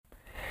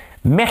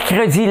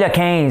Mercredi le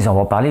 15, on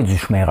va parler du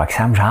chemin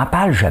Roxham. J'en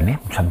parle jamais,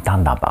 ça me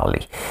tente d'en parler.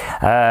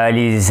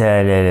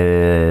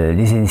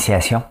 Les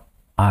initiations,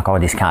 encore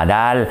des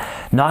scandales.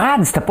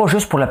 NORAD, c'était pas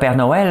juste pour le Père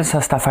Noël,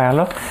 ça, cette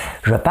affaire-là.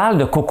 Je parle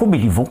de Coco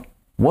Béliveau.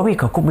 Oui,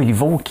 Coco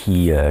Béliveau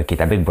qui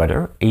est à Big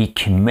Brother et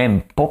qui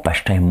m'aime pas parce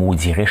que j'étais un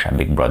maudit riche à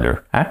Big Brother.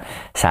 Hein?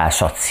 Ça a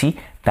sorti,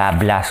 puis à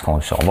blast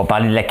contre ça. On va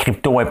parler de la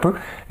crypto un peu.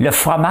 Le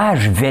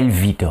fromage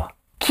Velveeta.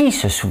 Qui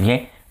se souvient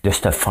de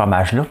ce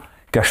fromage-là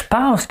que je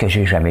pense que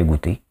j'ai jamais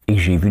goûté et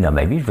que j'ai vu dans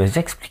ma vie? Je vais vous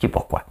expliquer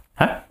pourquoi.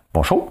 Hein?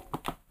 Bon show!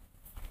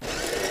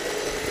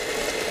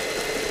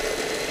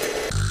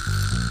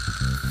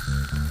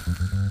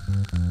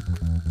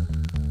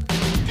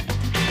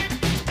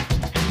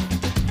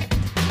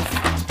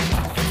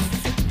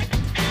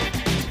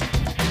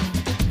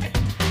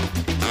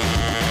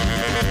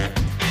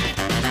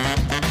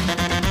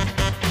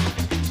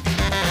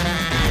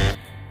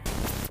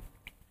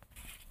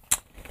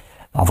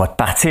 On va te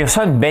partir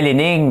ça, une belle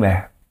énigme.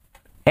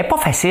 Elle n'est pas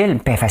facile,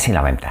 mais facile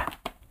en même temps.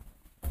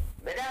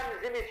 Mesdames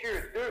et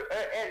messieurs,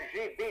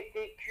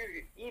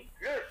 2ELGBTQI+,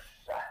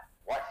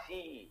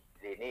 voici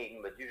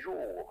l'énigme du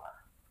jour.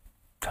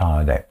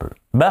 Attendez un peu.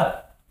 Bon.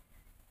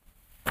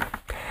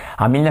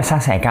 En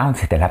 1950,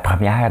 c'était la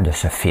première de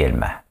ce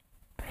film.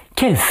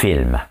 Quel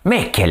film?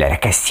 Mais quelle est la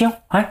question?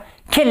 Hein?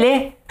 Quel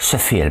est ce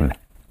film?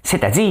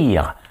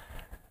 C'est-à-dire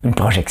une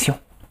projection.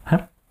 Hein?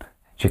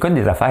 J'écoute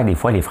des affaires des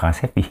fois, les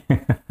Français, puis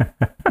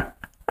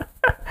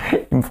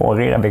ils me font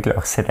rire avec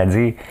leur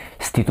c'est-à-dire.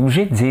 Si tu es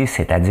obligé de dire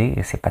c'est-à-dire,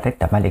 c'est peut-être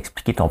t'as mal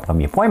expliqué ton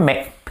premier point,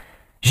 mais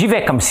j'y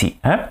vais comme si.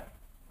 Hein?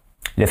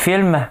 Le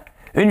film,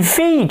 une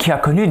fille qui a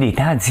connu des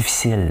temps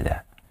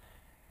difficiles,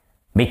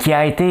 mais qui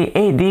a été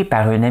aidée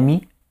par une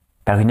amie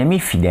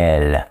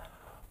fidèle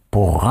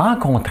pour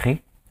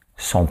rencontrer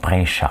son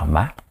prince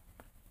charmant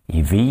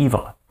et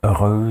vivre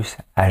heureuse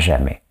à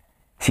jamais.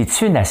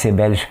 C'est-tu une assez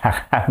belle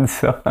charade,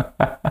 ça?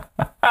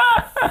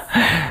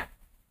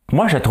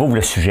 Moi, je trouve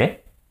le sujet.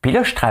 Puis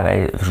là, je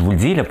travaille, je vous le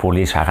dis, là, pour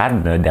les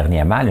charades,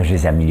 dernièrement, là, je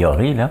les ai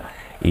améliorées, là,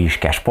 et je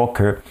ne cache pas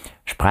que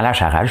je prends la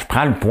charade, je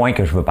prends le point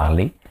que je veux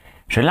parler,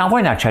 je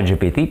l'envoie dans le chat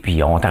GPT,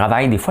 puis on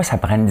travaille, des fois, ça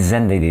prend une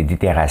dizaine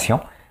d'itérations,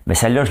 mais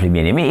celle-là, je l'ai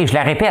bien aimée, et je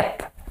la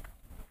répète.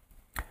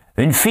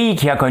 Une fille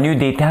qui a connu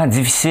des temps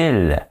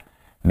difficiles,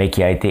 mais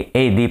qui a été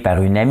aidée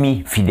par une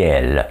amie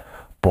fidèle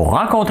pour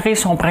rencontrer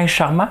son prince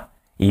charmant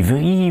et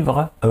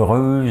vivre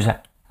heureuse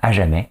à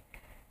jamais.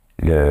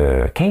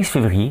 Le 15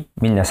 février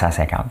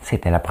 1950,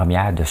 c'était la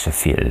première de ce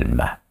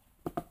film.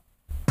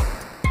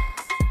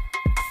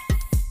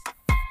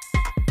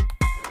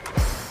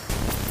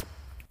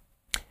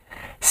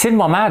 C'est le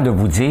moment de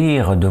vous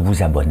dire de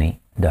vous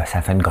abonner.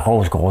 Ça fait une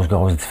grosse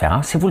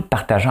différence. Si vous le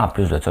partagez en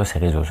plus de ça sur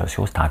les réseaux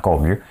sociaux, c'est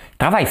encore mieux. Je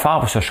travaille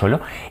fort pour ce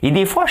show-là. Et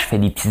des fois, je fais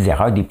des petites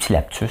erreurs, des petits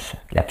lapsus.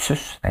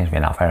 Je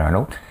viens d'en faire un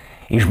autre.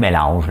 Et je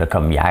mélange, là,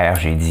 comme hier,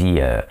 j'ai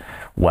dit...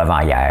 ou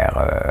avant-hier,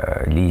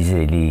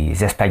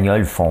 les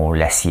Espagnols font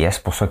la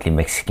sieste, pour ça que les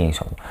Mexicains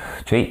sont...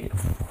 Tu sais,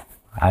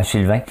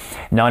 Sylvain?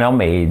 Non,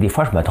 mais des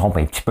fois, je me trompe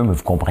un petit peu, mais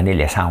vous comprenez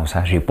l'essence.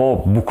 Hein? J'ai pas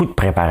beaucoup de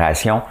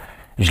préparation.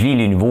 Je lis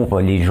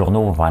les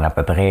journaux pendant à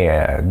peu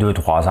près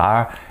 2-3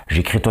 heures.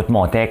 J'écris tout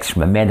mon texte, je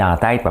me mets dans la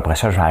tête, puis après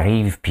ça,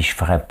 j'arrive, puis je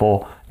ferai pas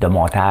de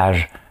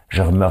montage.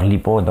 Je ne me relis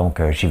pas,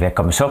 donc j'y vais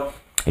comme ça.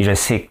 Et je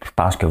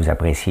pense que vous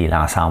appréciez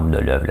l'ensemble de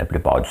l'œuvre la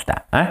plupart du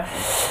temps. Hein?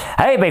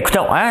 Eh bien,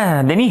 écoutons,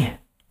 hein, Denis?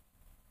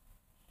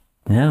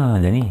 Non,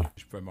 Denis.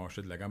 Je peux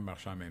mâcher de la gomme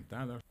marcher en même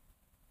temps, là.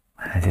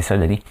 C'est ça,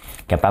 Denis.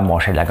 Capable de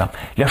mâcher de la gomme.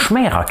 Le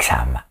chemin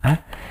Roxham, hein?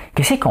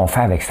 Qu'est-ce qu'on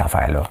fait avec cette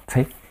affaire-là?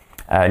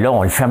 Là,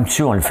 on le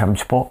ferme-tu, on le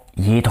ferme-tu pas?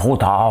 Il est trop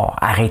tard.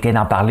 Arrêtez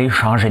d'en parler,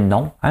 changez de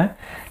nom. Hein?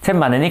 À un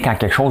moment donné, quand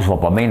quelque chose va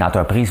pas bien,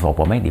 l'entreprise va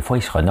pas bien, des fois,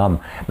 ils se renomment.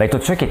 Bien, tous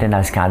ceux qui étaient dans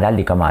le scandale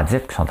des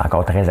commandites, qui sont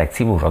encore très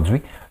actifs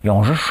aujourd'hui, ils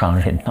ont juste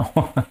changé de nom.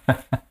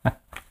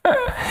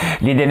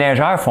 Les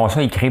déneigeurs font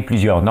ça, ils créent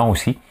plusieurs noms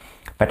aussi.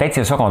 Peut-être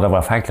c'est ça qu'on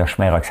devrait faire avec le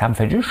chemin Roxham.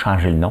 Faites juste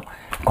changer le nom,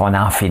 qu'on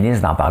en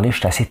finisse d'en parler. Je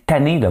suis assez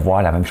tanné de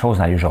voir la même chose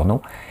dans les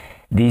journaux.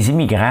 Des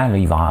immigrants, là,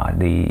 ils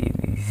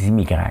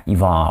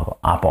vont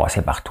en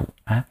passer partout.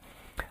 Hein?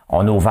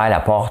 On a ouvert la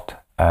porte,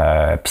 puis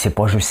c'est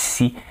pas juste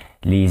ici.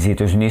 Les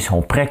États-Unis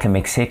sont près que le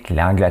Mexique,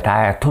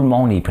 l'Angleterre, tout le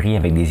monde est pris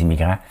avec des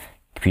immigrants.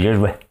 Puis là, je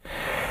vois...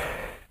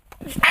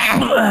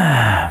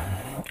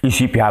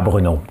 Ici, puis à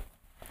Bruno.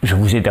 Je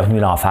vous éternue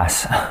d'en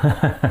face.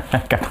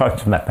 4 heures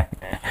du matin.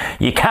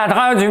 Il est 4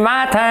 heures du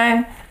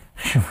matin.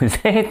 Je vous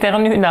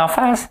éternue d'en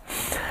face.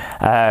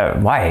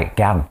 Ouais,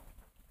 regarde.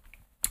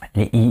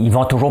 Ils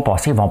vont toujours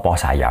passer, ils vont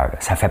passer ailleurs. Là.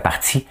 Ça fait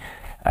partie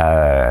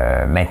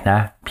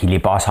maintenant. Puis les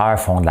passeurs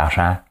font de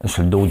l'argent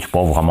sur le dos du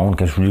pauvre monde,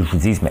 que je voulais que je vous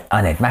dise, mais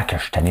honnêtement, que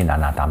je suis tanné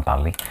d'en entendre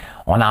parler.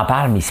 On en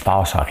parle, mais il se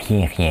passe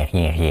rien.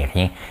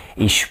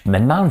 Et je me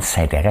demande si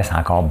ça intéresse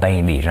encore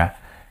bien des gens.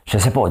 Je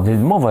sais pas,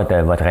 dites-moi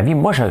votre avis.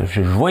 Moi,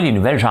 je vois les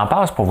nouvelles, j'en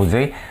passe pour vous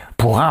dire,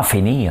 pour en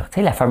finir. Tu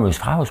sais, la fameuse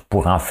phrase,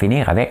 pour en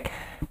finir avec,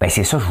 ben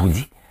c'est ça que je vous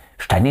dis.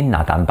 Je suis tanné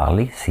d'entendre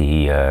parler.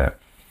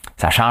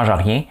 Ça change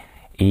rien.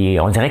 Et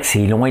on dirait que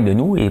c'est loin de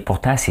nous, et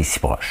pourtant, c'est si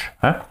proche.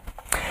 Hein?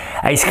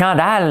 Hey,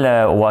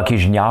 scandale au hockey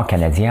junior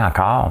canadien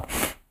encore.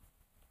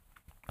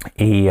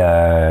 Et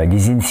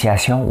les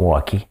initiations au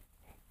hockey.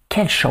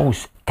 Quelle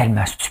chose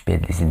tellement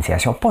stupide, les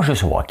initiations. Pas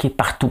juste au hockey,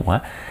 partout.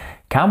 Hein.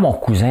 Quand mon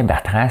cousin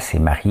Bertrand s'est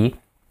marié,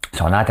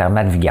 son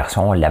enterrement de vie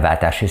garçon, on l'avait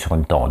attaché sur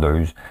une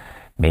tondeuse.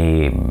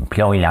 Mais,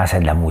 puis là, il lançait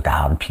de la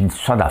moutarde, puis une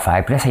sorte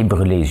d'affaires. Puis là, ça lui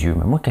brûlait les yeux.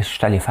 Mais moi, qu'est-ce que je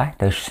suis allé faire?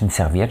 T'as juste une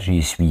serviette, j'ai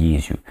essuyé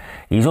les yeux.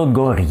 Les autres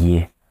gars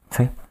riaient. Tu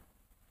sais?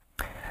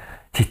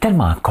 C'est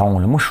tellement con.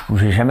 Là. Moi,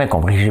 j'ai jamais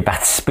compris. J'ai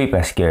participé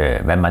parce que,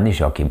 à un moment donné,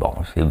 j'ai dit, OK, bon,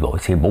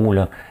 c'est beau,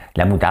 là.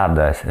 La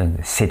moutarde,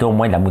 c'était au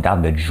moins de la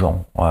moutarde de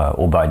Dijon.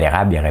 Au beurre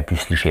d'érable, il aurait pu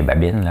se licher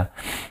babine, là.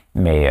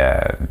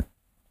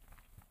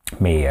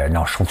 Mais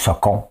non, je trouve ça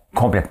con,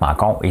 complètement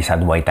con, et ça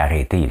doit être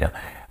arrêté, là.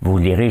 Vous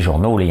lirez les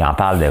journaux, là, ils en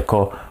parlent de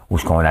cas où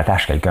ce qu'on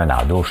attache quelqu'un dans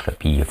la douche, là,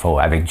 puis il faut,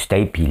 avec du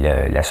tape, puis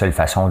la seule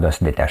façon de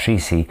se détacher,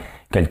 c'est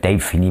que le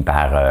tape finit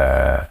par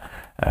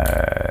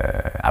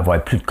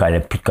avoir plus de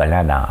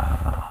collant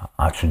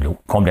en dessous de l'eau.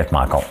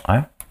 Complètement con,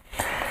 hein?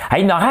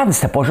 Hey, NORAD,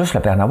 c'était pas juste le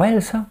Père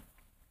Noël, ça?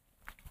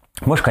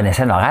 Moi, je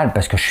connaissais NORAD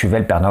parce que je suivais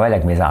le Père Noël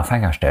avec mes enfants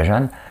quand j'étais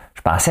jeune.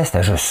 Je pensais que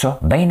c'était juste ça.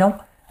 Ben non.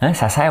 Hein,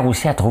 ça sert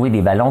aussi à trouver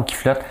des ballons qui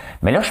flottent.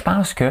 Mais là, je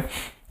pense que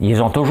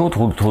ils ont toujours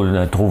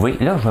trouvé.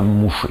 Là, je vais me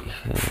moucher.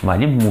 Je vais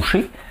aller me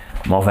moucher.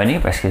 Je vais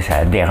revenir parce que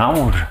ça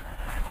dérange.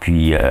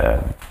 Puis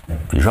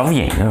je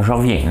reviens. Là, je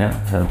reviens. Là,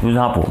 ça ne plus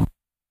en pas.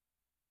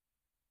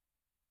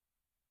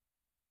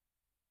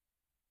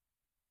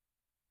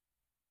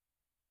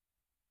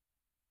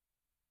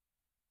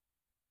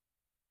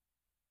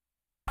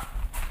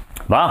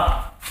 Bon,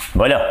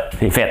 voilà,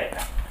 c'est fait.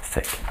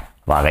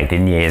 On va arrêter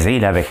de niaiser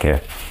là, avec...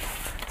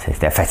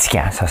 c'était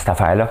fatigant, ça, cette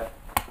affaire-là.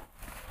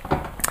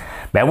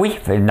 Ben oui,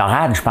 le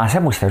NORAD, je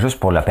pensais, moi, c'était juste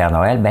pour le Père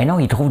Noël. Ben non,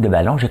 il trouve des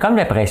ballons. J'ai comme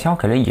l'impression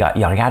que là,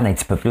 il regarde un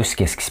petit peu plus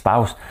qu'est-ce qui se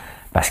passe,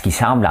 parce qu'il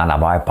semble en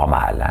avoir pas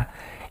mal. Hein?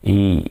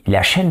 Et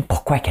la Chine,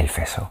 pourquoi qu'elle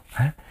fait ça?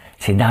 Hein?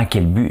 C'est dans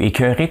quel but?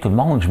 Écœurer tout le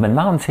monde. Je me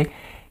demande, tu sais,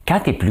 quand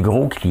tes plus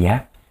gros clients,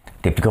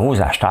 tes plus gros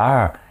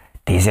acheteurs,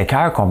 tes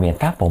écœurs combien de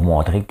temps pour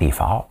montrer que t'es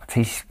fort?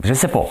 Tu sais, je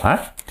sais pas, hein?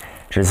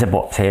 Je sais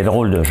pas, c'est un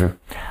drôle de jeu.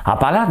 En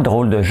parlant de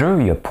drôle de jeu,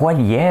 il y a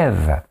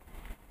Poilievre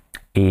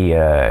et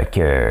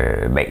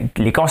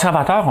les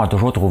conservateurs ont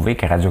toujours trouvé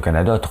que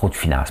Radio-Canada a trop de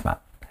financement.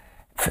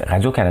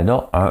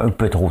 Radio-Canada a un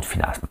peu trop de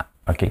financement.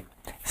 OK?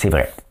 C'est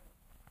vrai.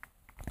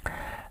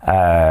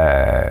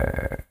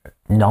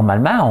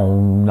 Normalement,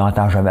 on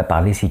n'entend jamais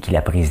parler c'est qui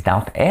la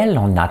présidente. Elle,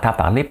 on entend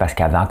parler parce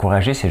qu'elle avait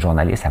encouragé ses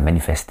journalistes à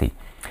manifester.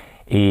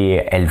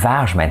 Et elle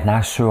varge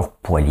maintenant sur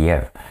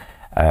Poilievre.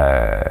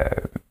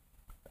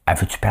 Elle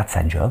veut-tu perdre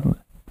sa job?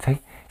 T'sais?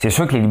 C'est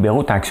sûr que les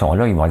libéraux, tant qu'ils sont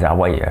là, ils vont dire,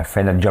 ouais,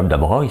 fais notre job de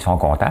bras, ils sont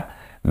contents.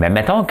 Mais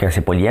mettons que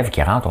c'est Poilievre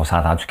qui rentre, on s'est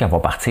entendu qu'elle va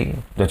partir.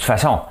 De toute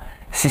façon,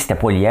 si c'était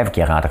Poilievre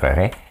qui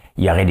rentrerait,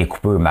 il y aurait des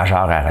coupures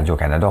majeures à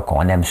Radio-Canada,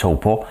 qu'on aime ça ou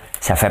pas.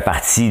 Ça fait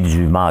partie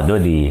du mandat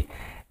des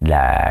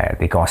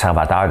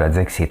conservateurs de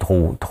dire que c'est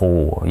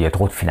trop, il y a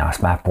trop de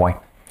financement, point.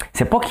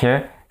 C'est pas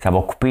que ça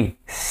va couper,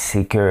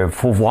 c'est qu'il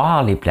faut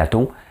voir les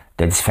plateaux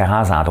de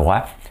différents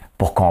endroits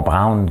pour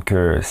comprendre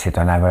que c'est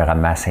un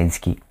environnement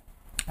syndiqué.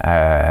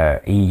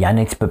 Et il y en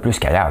a un petit peu plus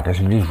qu'ailleurs.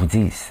 Je vous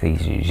dis,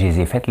 je les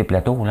ai fait les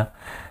plateaux, là.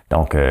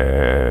 Donc,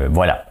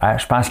 voilà.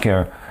 Je pense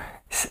que,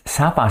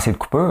 sans penser de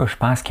coupure, je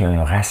pense qu'il y a une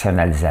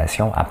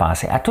rationalisation à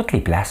penser à toutes les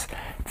places.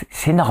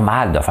 C'est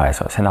normal de faire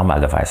ça. C'est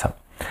normal de faire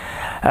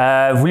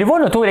ça. Voulez-vous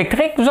une auto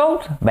électrique, vous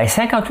autres? Ben,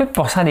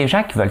 58% des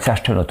gens qui veulent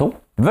s'acheter une auto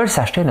veulent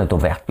s'acheter une auto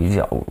verte. Puis ils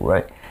disent, oh,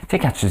 ouais. Tu sais,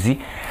 quand tu dis,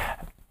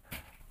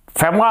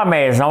 fais-moi à la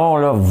maison,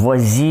 là,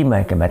 vas-y,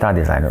 mettons un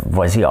designer,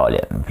 vas-y,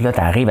 all-in. Puis là, tu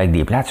arrives avec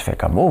des plats, tu fais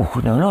comme, oh,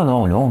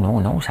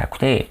 non, ça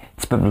coûtait un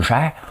petit peu plus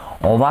cher.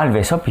 On va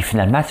enlever ça, puis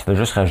finalement, tu peux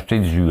juste rajouter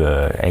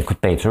un coup de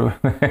peinture.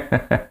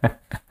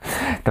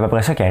 C'est à peu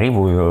près ça qui arrive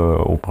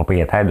aux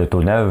propriétaires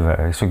d'auto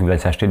neuves, ceux qui veulent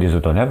s'acheter des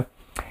autos neuves.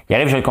 Ils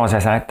arrivent chez le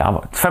concessionnaire,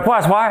 tu fais quoi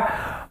à soir?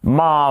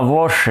 M'en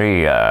va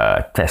chez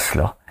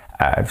Tesla.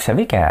 Vous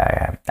savez qu'à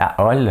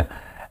Hull,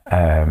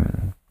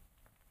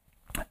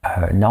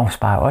 non, c'est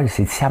pas à Hull,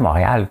 c'est ici à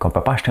Montréal qu'on ne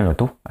peut pas acheter une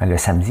auto. Le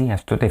samedi, hein,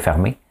 tout est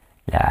fermé.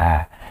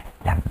 La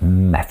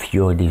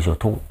mafia des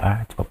autos, hein,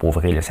 tu ne peux pas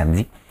ouvrir le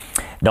samedi.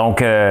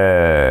 Donc,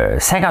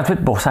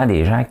 58%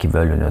 des gens qui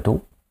veulent une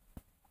auto,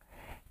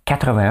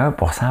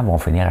 81% vont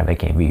finir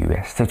avec un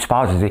VUS. Tu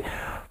passes, tu dis,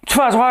 tu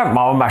vas voir,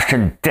 on va m'acheter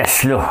une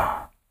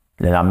Tesla.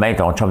 Le lendemain,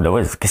 ton chum de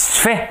voix, qu'est-ce que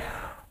tu fais?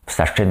 Tu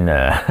t'as acheté une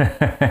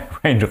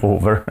Range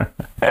Rover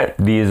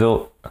diesel.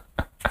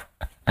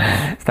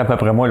 C'est à peu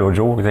près moi l'autre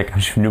jour, quand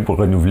je suis venu pour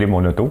renouveler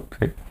mon auto.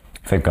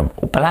 Fait comme,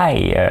 oh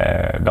play,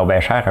 donc bien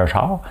cher un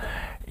char.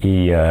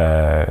 Et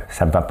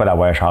ça me fait pas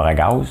d'avoir un char à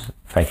gaz.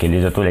 Fait que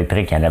les autos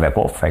électriques, il n'y en avait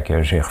pas. Fait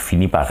que j'ai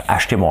fini par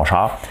acheter mon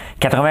char.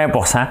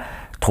 80%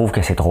 trouvent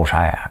que c'est trop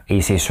cher.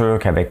 Et c'est sûr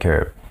qu'avec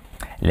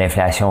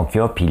l'inflation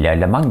qu'il y a, puis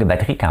le manque de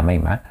batterie quand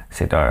même, hein,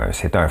 c'est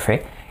un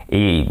fait.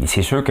 Et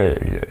c'est sûr que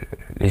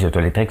les autos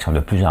électriques sont de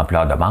plus en plus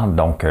en demande.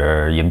 Donc,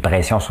 il y a une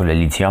pression sur le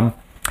lithium.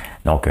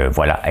 Donc,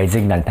 voilà. Elle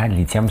dit que dans le temps, le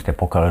lithium, c'était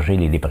pour corriger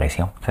les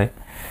dépressions. Tu sais.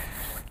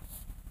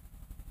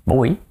 Bon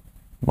oui.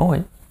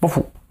 Pas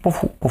fou.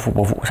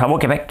 Ça va au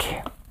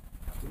Québec.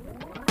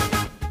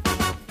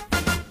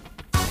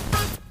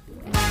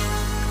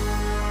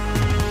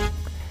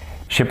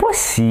 sais pas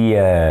si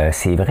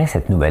c'est vrai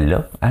cette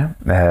nouvelle-là. Hein?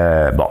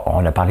 Bon,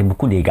 on a parlé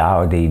beaucoup des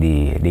gaz,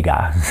 des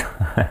gaz.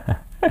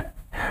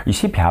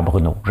 Ici, Pierre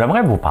Bruno.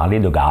 J'aimerais vous parler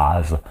de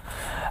gaz.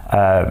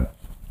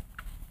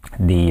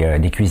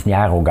 Des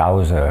cuisinières au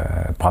gaz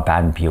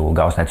propane puis au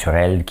gaz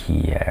naturel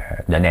qui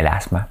donnaient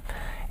l'asthme.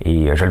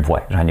 Et je le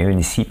vois. J'en ai une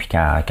ici, puis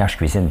quand je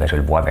cuisine, ben, je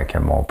le vois avec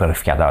mon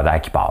purificateur d'air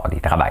qui part, des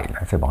travails.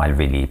 C'est pour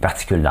enlever les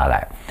particules dans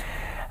l'air.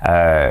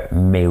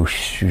 Mais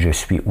je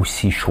suis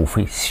aussi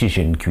chauffé. Si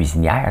j'ai une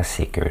cuisinière,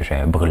 c'est que j'ai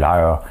un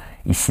brûleur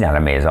ici dans la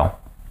maison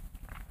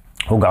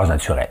au gaz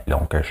naturel.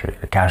 Donc,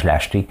 quand je l'ai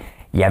acheté,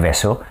 il y avait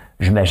ça.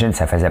 J'imagine que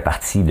ça faisait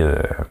partie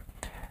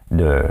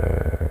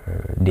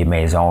des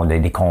maisons,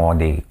 des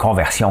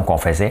conversions qu'on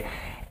faisait.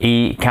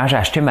 Et quand j'ai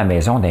acheté ma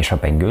maison d'un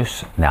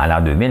Shoppingus, dans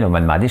l'an 2000, on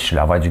m'a demandé si je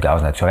voulais avoir du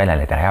gaz naturel à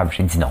l'intérieur.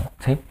 J'ai dit non.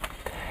 Tu sais.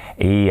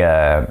 Et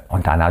on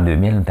est en l'an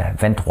 2000,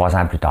 23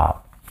 ans plus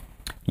tard.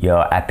 Il y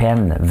a à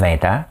peine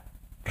 20 ans,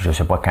 je ne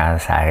sais pas quand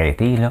ça a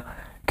arrêté, là,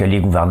 que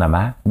les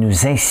gouvernements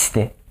nous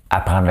incitaient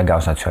à prendre le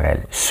gaz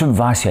naturel,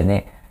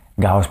 subventionnaient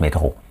Gaz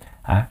Métro,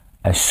 hein,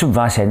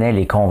 subventionnaient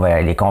les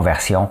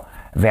conversions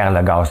vers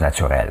le gaz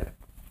naturel.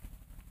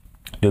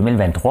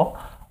 2023,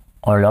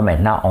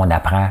 maintenant, on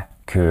apprend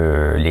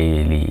que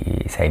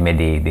ça émet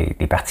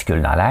des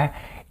particules dans l'air.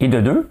 Et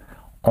de deux,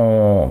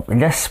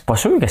 là, c'est pas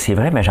sûr que c'est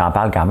vrai, mais j'en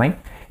parle quand même,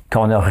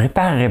 qu'on ne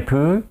réparerait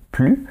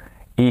plus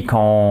et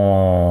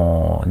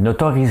qu'on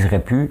n'autoriserait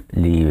plus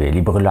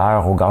les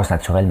brûleurs au gaz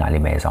naturel dans les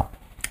maisons.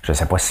 Je ne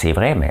sais pas si c'est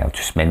vrai, mais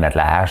tu se mets de mettre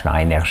la hache dans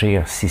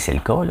Énergir si c'est le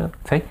cas, là,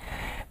 tu sais.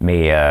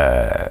 Mais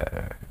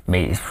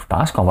je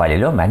pense qu'on va aller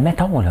là. Mais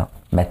admettons,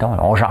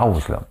 on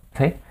jase, là,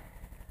 tu sais.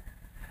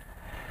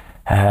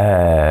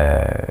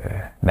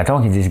 Mettons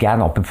qu'ils disent,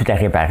 regarde, on ne peut plus te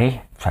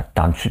réparer. Ça te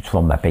tente-tu, tu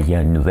vas me payer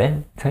une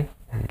nouvelle, tu sais.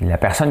 La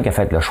personne qui a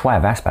fait le choix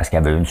avant, c'est parce qu'elle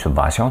avait eu une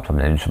subvention. Tu vas me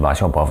donner une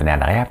subvention pour revenir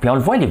en arrière. Puis on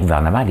le voit, les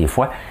gouvernements, des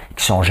fois,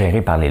 qui sont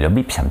gérés par les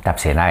lobbies, puis ça me tape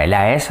ses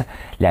nerfs.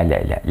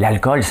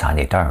 L'alcool, c'en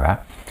est un. Hein?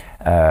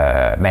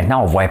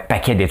 Maintenant, on voit un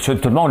paquet d'études.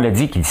 Tout le monde l'a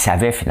dit qu'il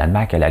savait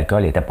finalement que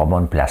l'alcool n'était pas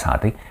bon pour la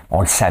santé. On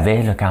le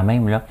savait là, quand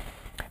même. Là.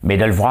 Mais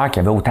de le voir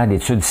qu'il y avait autant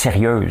d'études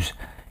sérieuses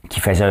qui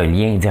faisaient un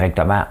lien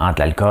directement entre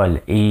l'alcool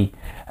et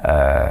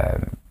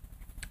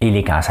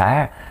les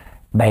cancers,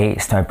 ben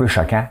c'est un peu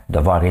choquant de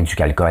voir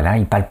Éducalcool. Hein? Ils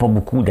ne parlent pas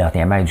beaucoup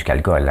dernièrement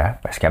Éducalcool, hein?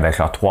 Parce qu'avec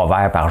leurs 3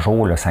 verres par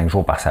jour, là, 5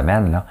 jours par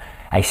semaine, là,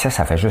 hey,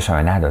 ça fait juste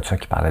 1 an de ça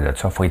qu'ils parlaient de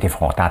ça. Il faut être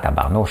effrontant à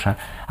tabarnouche. Hein?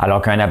 Alors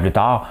qu'un an plus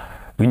tard,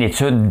 une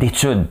étude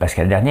d'études, parce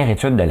que la dernière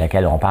étude de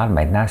laquelle on parle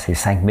maintenant, c'est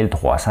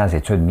 5300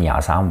 études mises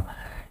ensemble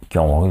qui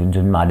ont dû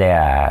demander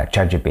à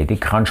ChatGPT,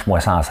 crunch-moi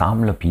ça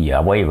ensemble, là, puis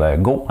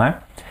go, hein?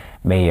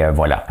 Mais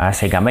voilà, hein?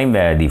 C'est quand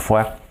même des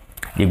fois,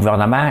 les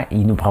gouvernements,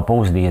 ils nous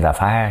proposent des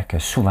affaires que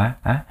souvent,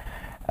 hein?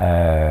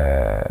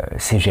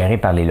 C'est géré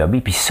par les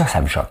lobbies, puis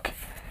ça me choque.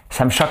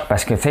 Ça me choque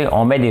parce que, tu sais,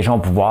 on met des gens au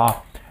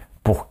pouvoir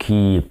pour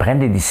qu'ils prennent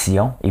des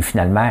décisions et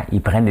finalement,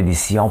 ils prennent des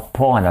décisions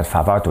pas en notre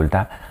faveur tout le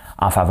temps,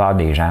 en faveur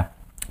des gens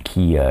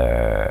qui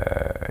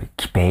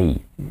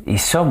payent. Et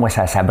ça, moi,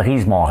 ça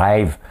brise mon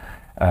rêve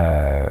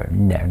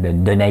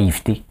de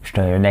naïveté. Je suis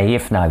un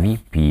naïf dans la vie,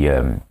 puis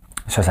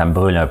ça me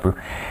brûle un peu.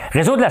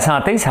 Réseau de la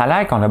santé, ça a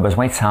l'air qu'on a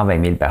besoin de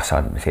 120 000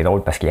 personnes. C'est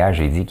drôle parce qu'hier,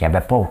 j'ai dit qu'il n'y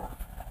avait pas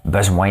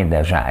besoin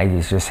de gens.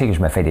 Je sais que je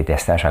me fais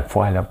détester à chaque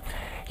fois. Là.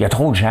 Il y a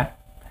trop de gens.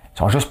 Ils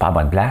sont juste pas à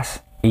bonne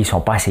place et ils ne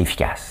sont pas assez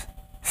efficaces.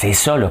 C'est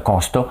ça le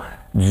constat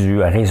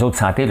du réseau de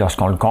santé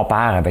lorsqu'on le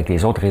compare avec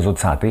les autres réseaux de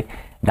santé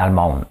dans le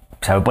monde.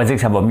 Ça ne veut pas dire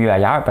que ça va mieux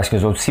ailleurs parce que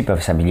les autres aussi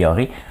peuvent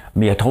s'améliorer,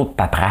 mais il y a trop de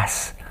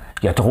paperasse.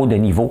 Il y a trop de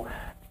niveaux.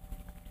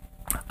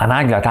 En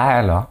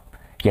Angleterre, là,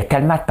 il y a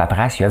tellement de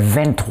paperasse, il y a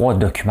 23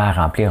 documents à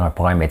remplir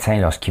pour un médecin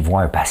lorsqu'il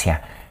voit un patient.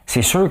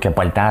 C'est sûr qu'il n'a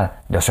pas le temps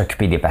de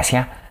s'occuper des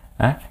patients.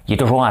 Hein? Il est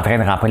toujours en train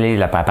de remplir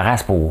la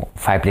paperasse pour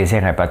faire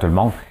plaisir un peu à tout le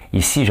monde.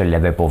 Ici, je ne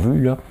l'avais pas vu,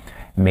 là,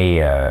 mais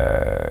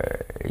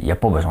il n'y a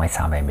pas besoin de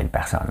 120 000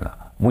 personnes. Là.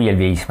 Oui, il y a le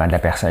vieillissement de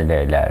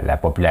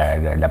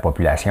la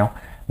population,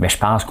 mais je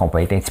pense qu'on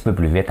peut être un petit peu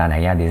plus vite en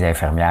ayant des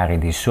infirmières et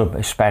des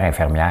super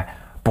infirmières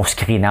pour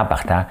screener en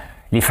partant.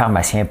 Les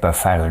pharmaciens peuvent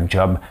faire un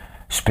job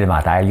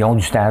supplémentaire. Ils ont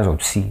du temps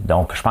aussi.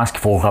 Donc, je pense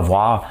qu'il faut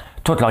revoir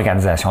toute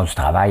l'organisation du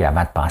travail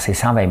avant de penser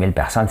 120 000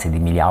 personnes, c'est des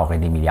milliards et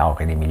des milliards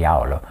et des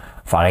milliards.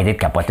 Il faut arrêter de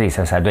capoter.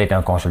 Ça doit être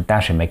un consultant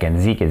chez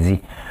McKinsey qui a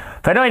dit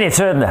 « Fais-nous une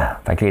étude! »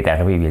 Fait qu'il est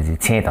arrivé et il a dit «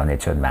 Tiens ton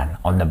étude, man.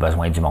 On a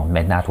besoin du monde.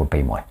 Maintenant, toi,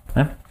 paye-moi.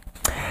 Hein? »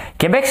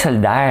 Québec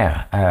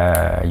solidaire,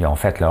 ils ont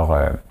fait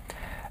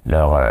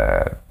leur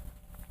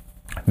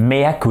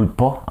mea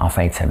culpa en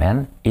fin de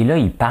semaine. Et là,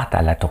 ils partent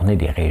à la tournée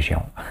des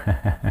régions.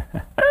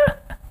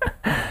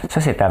 Ça,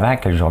 c'est avant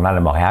que le Journal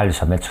de Montréal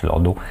se mette sur leur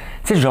dos.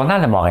 Tu sais, le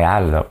Journal de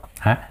Montréal, là,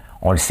 hein,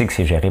 on le sait que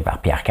c'est géré par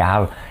Pierre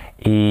Carl.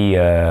 Et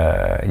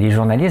les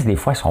journalistes, des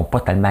fois, ne sont pas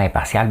tellement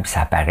impartials, puis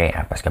ça apparaît,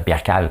 hein, parce que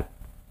Pierre Carl,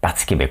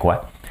 Parti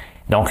québécois,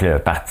 donc le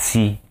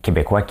Parti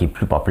québécois qui est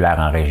plus populaire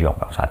en région.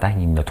 On s'entend,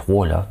 il y en a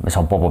 3, là, mais ils ne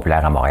sont pas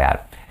populaires à Montréal.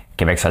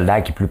 Québec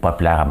solidaire qui est plus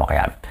populaire à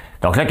Montréal.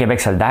 Donc là, Québec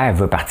solidaire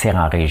veut partir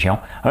en région,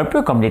 un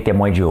peu comme les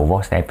témoins de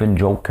Jéhovah. C'est un peu une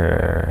joke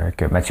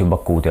que Mathieu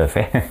Bock-Côté a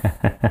fait.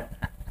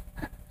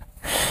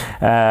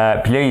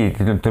 Puis là,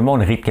 tout le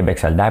monde rit de Québec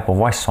solidaire pour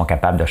voir s'ils sont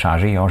capables de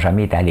changer. Ils n'ont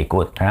jamais été à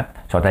l'écoute. Hein?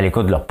 Ils sont à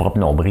l'écoute de leur propre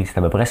nombril. C'est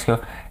à peu près ce que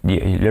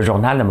le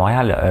Journal de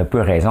Montréal a un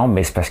peu raison,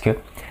 mais c'est parce que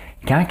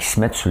quand ils se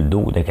mettent sur le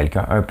dos de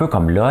quelqu'un, un peu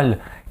comme LOL,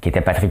 qui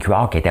était Patrick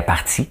Huard, qui était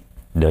parti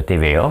de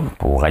TVA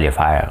pour aller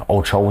faire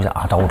autre chose,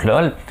 entre autres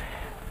LOL,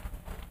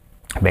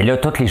 bien là,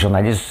 tous les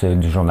journalistes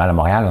du Journal de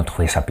Montréal ont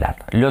trouvé ça plate.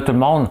 Là, tout le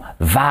monde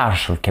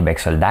varge sur le Québec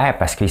solidaire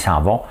parce qu'ils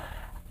s'en vont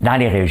dans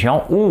les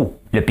régions où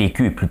le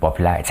PQ est plus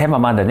populaire. Tu sais, à un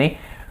moment donné,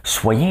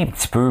 soyez un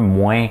petit peu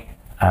moins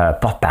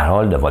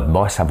porte-parole de votre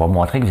boss. Ça va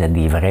montrer que vous êtes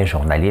des vrais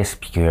journalistes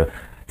puis que, tu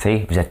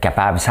sais, vous êtes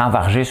capable, sans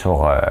varger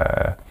sur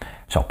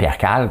Pierre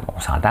Calve, on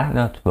s'entend,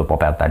 là, tu ne peux pas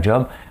perdre ta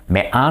job,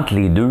 mais entre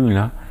les deux,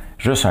 là,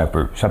 juste un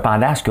peu.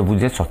 Cependant, ce que vous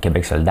dites sur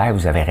Québec solidaire,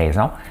 vous avez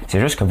raison,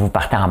 c'est juste que vous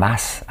partez en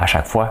masse à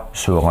chaque fois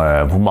sur,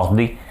 vous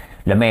mordez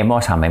le même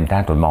os en même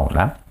temps, tout le monde.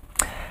 Hein?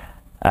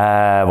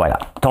 Voilà,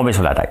 tombez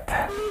sur la tête.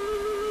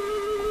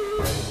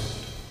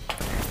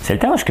 C'est le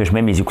temps où je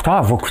mets mes écouteurs,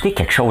 on va écouter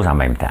quelque chose en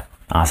même temps,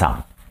 ensemble.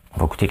 On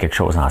va écouter quelque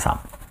chose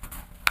ensemble.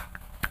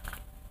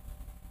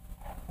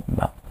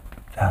 Bon,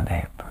 attendez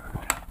un peu.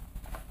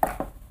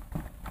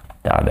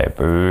 Attendez un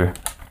peu.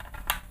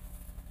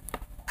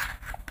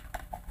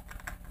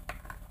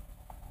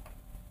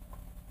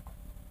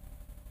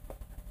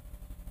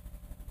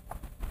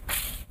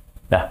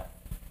 Ben.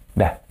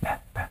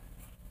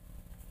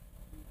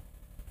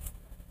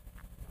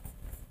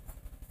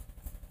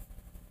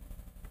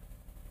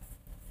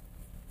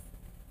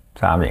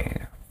 Ça va bien.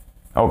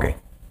 OK.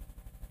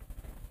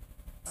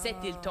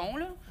 C'était le ton,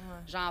 là.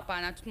 Genre,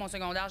 pendant tout mon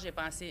secondaire, j'ai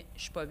pensé,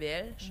 je suis pas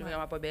belle, je suis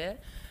vraiment pas belle.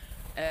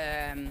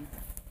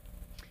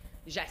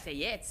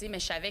 J'essayais, tu sais, mais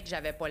je savais que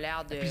j'avais pas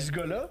l'air de... Puis ce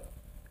gars-là,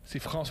 c'est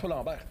François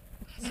Lambert.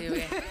 C'est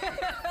vrai,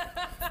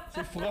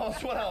 C'est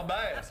François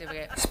Lambert. c'est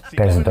vrai.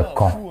 Espèce de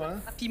con. Fou, hein?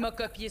 Puis il m'a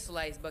copié sur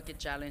l'Ice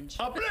Bucket Challenge.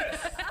 En plus!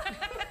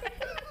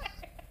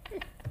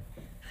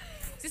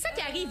 C'est ça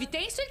qui arrive, ils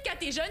t'insultent quand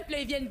t'es jeune, puis là,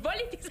 ils viennent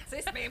voler tes...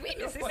 Mais oui,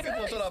 mais c'est Ouais, ça.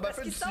 François Lambert, Parce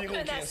fais qu'ils du sont sirop,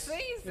 Chris. menacés,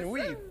 c'est Mais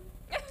oui.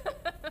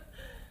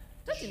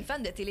 Toi, t'es une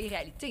fan de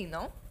télé-réalité,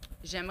 non?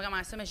 J'aime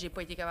vraiment ça, mais j'ai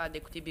pas été capable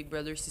d'écouter Big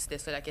Brother si c'était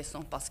ça la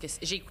question, parce que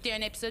j'ai écouté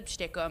un épisode, puis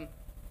j'étais comme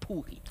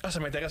pourri. Ah, ça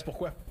m'intéresse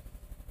pourquoi?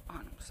 Ah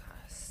non, ça...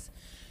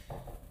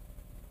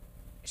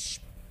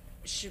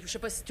 Je sais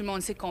pas si tout le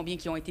monde sait combien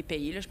ils ont été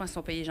payés. Là. Je pense qu'ils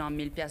sont payés genre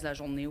 1000$ la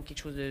journée ou quelque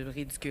chose de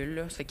ridicule.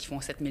 Là. Ça fait qu'ils font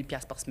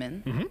 7000$ par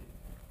semaine.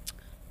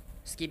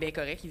 Ce qui est bien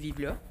correct, ils vivent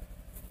là.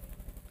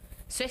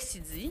 Ceci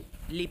dit,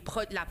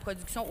 la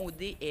production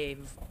OD est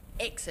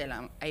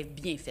excellente. Elle est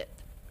bien faite.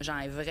 Genre,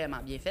 elle est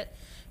vraiment bien faite.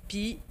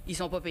 Puis, ils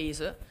sont pas payés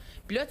ça.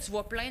 Puis là, tu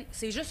vois plein...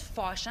 C'est juste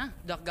fâchant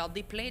de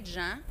regarder plein de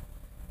gens.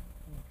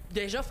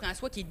 Déjà,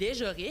 François, qui est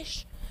déjà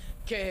riche,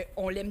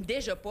 qu'on l'aime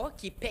déjà pas,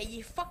 qui est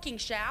payé fucking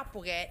cher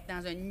pour être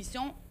dans une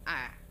émission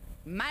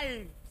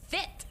mal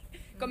faite.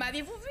 Comme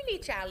avez-vous vu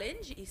les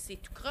challenges? Et c'est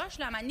tout croche,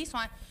 là, à un moment donné, ils sont...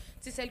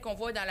 Tu sais, celles qu'on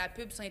voit dans la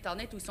pub sur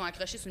Internet où ils sont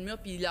accrochés sur le mur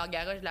puis ils leur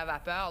garagent de la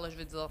vapeur, là, je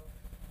veux dire...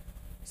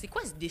 C'est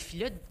quoi ce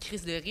défi-là de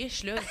crise de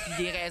riche, là?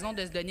 Puis des raisons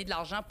de se donner de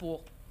l'argent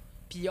pour...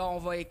 Puis on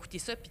va écouter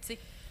ça, puis tu sais...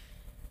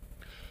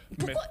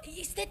 Pourquoi?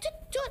 C'était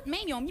tout, même.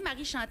 Ils ont mis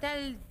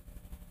Marie-Chantal...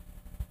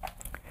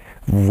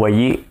 Vous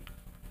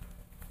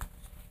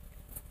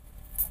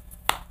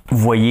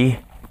voyez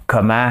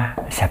comment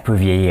ça peut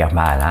vieillir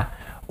mal, hein?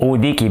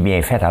 OD qui est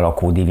bien fait alors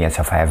qu'OD vient de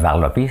se faire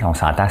varloper. On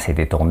s'entend,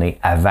 c'était tourné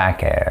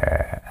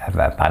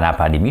pendant la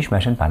pandémie,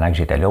 j'imagine, pendant que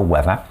j'étais là ou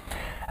avant.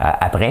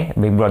 Après,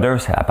 Big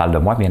Brother, ça parle de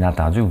moi, bien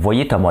entendu. Vous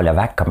voyez Thomas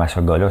Levac, comment ce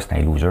gars-là, c'est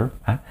un loser.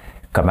 Hein?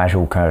 Comment j'ai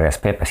aucun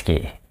respect parce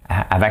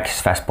qu'avant qu'il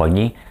se fasse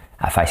pogner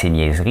à faire ses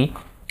niaiseries,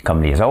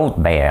 comme les autres,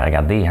 ben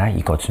regardez, hein,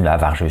 il continue à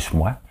varger sur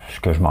moi. Ce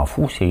que je m'en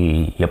fous, c'est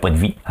il n'y a pas de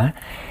vie. Hein?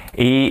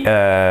 Et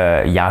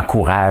il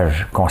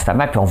encourage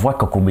constamment. Puis on voit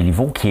Coco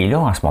Béliveau qui est là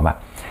en ce moment.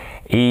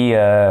 Et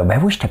ben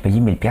oui, je t'ai payé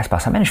 1000$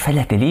 par semaine, je fais de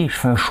la télé, je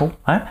fais un show.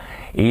 Hein?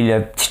 Et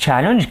le petit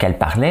challenge qu'elle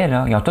parlait,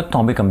 là, ils ont tous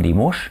tombé comme des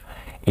mouches.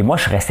 Et moi,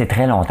 je suis resté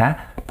très longtemps,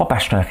 pas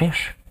parce que je suis un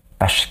riche,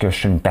 parce que je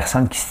suis une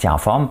personne qui se tient en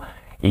forme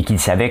et qui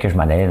savait que je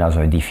m'en allais dans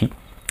un défi.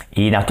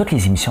 Et dans toutes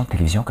les émissions de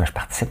télévision que je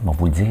participe, on va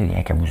vous le dire,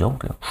 rien qu'à vous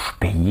autres, là, je suis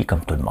payé comme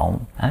tout le monde.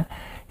 Hein?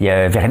 Il y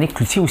a Véronique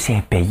Cloutier aussi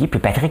est payé,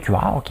 puis Patrick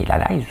Huard qui est à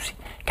l'aise aussi.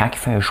 Quand il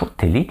fait un show de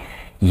télé,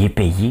 il est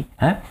payé.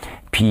 Hein?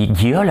 Puis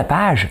Guillaume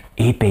Lepage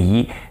est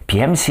payé. Puis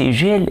MC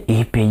Gilles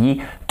est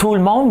payé. Tout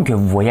le monde que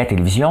vous voyez à la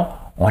télévision,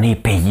 on est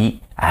payé.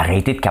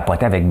 Arrêtez de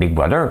capoter avec Big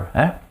Brother.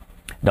 Hein?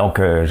 Donc,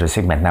 je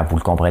sais que maintenant vous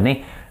le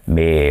comprenez,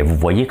 mais vous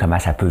voyez comment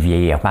ça peut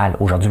vieillir mal.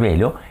 Aujourd'hui, elle est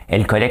là.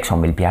 Elle collecte son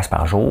 1000$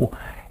 par jour.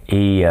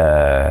 Et,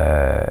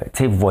 tu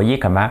sais, vous voyez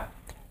comment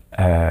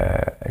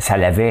ça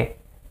l'avait...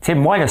 Tu sais,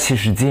 moi, là, si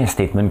je dis un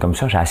statement comme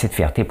ça, j'ai assez de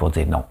fierté pour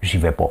dire non, j'y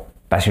vais pas,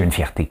 parce que j'ai une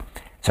fierté.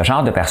 Ce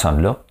genre de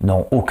personnes-là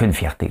n'ont aucune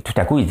fierté. Tout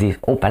à coup, ils disent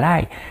 « Oh,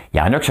 palais! » Il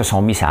y en a qui se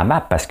sont mis sur la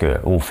map parce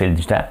qu'au fil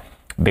du temps,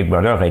 Big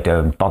Brother a été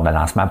une porte de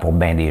lancement pour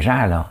bien des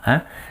gens, là.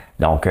 Hein?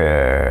 Donc,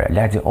 là,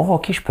 elle dit « Oh,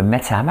 OK, je peux me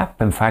mettre sur la map, je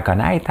peux me faire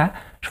connaître, hein?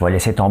 Je vais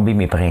laisser tomber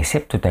mes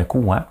principes tout à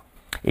coup, hein? »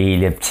 Et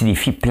le petit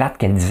défi plate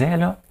qu'elle disait,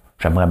 là,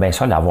 j'aimerais bien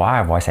ça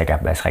l'avoir, voir si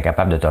elle serait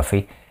capable de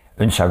toffer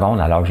une seconde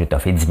alors que j'ai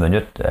toffé 10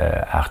 minutes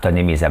à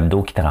retenir mes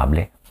abdos qui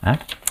tremblaient. Hein?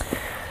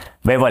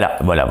 Ben voilà.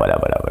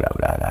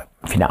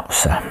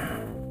 Finance.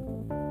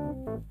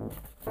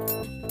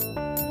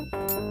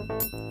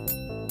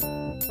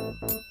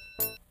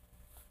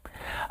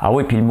 Ah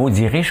oui, puis le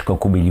maudit riche,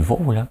 Coco Béliveau,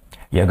 là,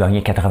 il a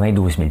gagné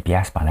 92 000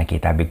 $ pendant qu'il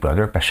était à Big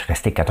Brother, parce que je suis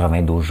resté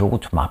 92 jours.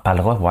 Tu m'en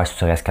reparleras, voir si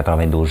tu restes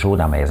 92 jours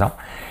dans la maison.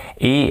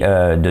 Et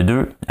de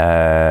deux,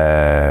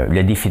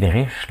 le défi de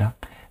riche, là,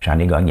 j'en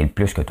ai gagné le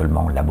plus que tout le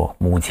monde là-bas.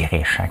 Maudit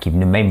riche, hein, qui est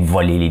venu même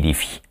voler les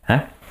défis.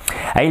 Hein?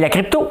 Hey, la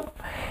crypto!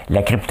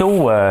 La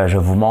crypto, je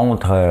vous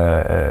montre,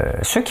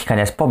 ceux qui ne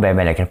connaissent pas bien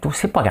la crypto,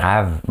 c'est pas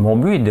grave. Mon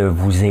but est de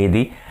vous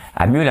aider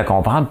à mieux la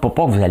comprendre pour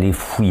pas que vous allez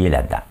fouiller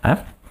là-dedans. Hein?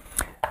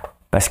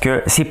 Parce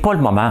que c'est pas le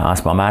moment en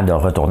ce moment de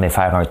retourner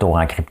faire un tour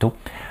en crypto.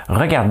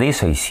 Regardez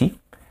ça ici.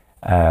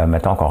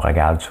 Mettons qu'on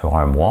regarde sur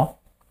un mois.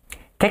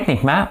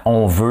 Techniquement,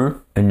 on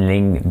veut une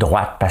ligne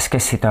droite parce que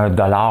c'est un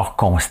dollar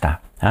constant.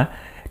 Hein?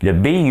 Le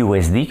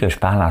BUSD que je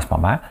parle en ce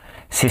moment,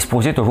 c'est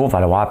supposé toujours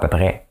valoir à peu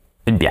près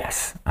une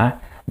pièce. Hein?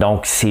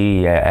 Donc,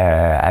 c'est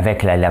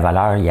avec la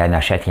valeur, il y en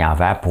achète, il y en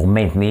vend pour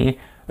maintenir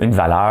une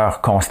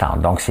valeur constante.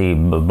 Donc, c'est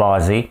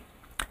basé,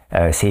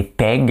 c'est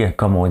PEG,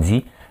 comme on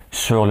dit,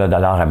 sur le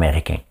dollar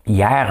américain.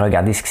 Hier,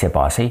 regardez ce qui s'est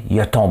passé. Il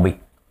a tombé.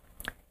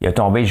 Il a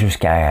tombé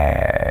jusqu'à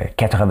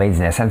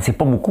 99 cents. C'est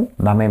pas beaucoup,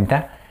 mais en même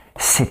temps,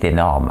 c'est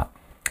énorme.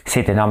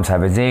 C'est énorme. Ça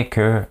veut dire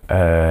que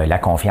la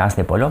confiance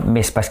n'est pas là,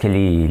 mais c'est parce que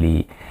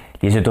les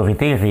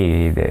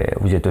autorités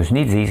aux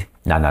États-Unis disent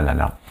non.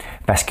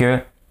 Parce que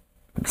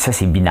ça,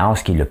 c'est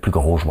Binance qui est le plus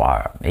gros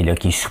joueur et là,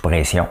 qui est sous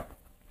pression.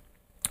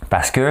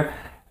 Parce que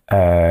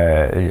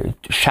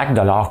chaque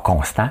dollar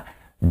constant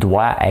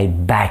doit être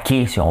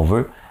backé, si on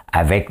veut,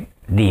 avec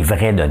des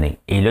vraies données.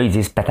 Et là, ils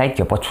disent peut-être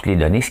qu'il n'y a pas toutes les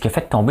données. Ce qui a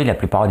fait tomber la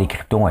plupart des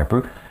cryptos un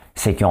peu,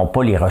 c'est qu'ils n'ont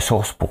pas les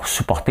ressources pour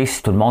supporter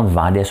si tout le monde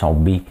vendait son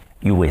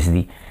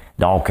BUSD.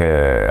 Donc,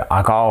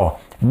 encore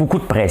beaucoup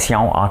de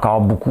pression,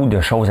 encore beaucoup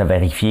de choses à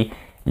vérifier.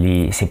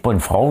 C'est pas une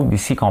fraude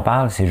ici qu'on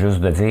parle, c'est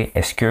juste de dire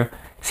est-ce que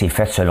c'est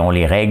fait selon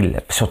les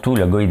règles. Surtout,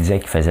 le gars, il disait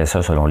qu'il faisait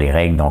ça selon les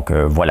règles. Donc,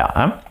 voilà.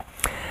 Hein?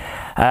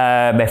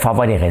 Il faut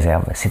avoir des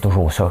réserves. C'est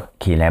toujours ça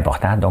qui est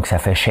l'important. Donc, ça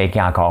fait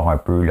shaker encore un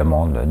peu le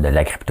monde de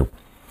la crypto.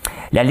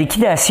 La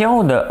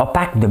liquidation de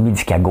OPAC de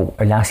Medicago,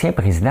 l'ancien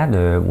président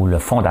ou le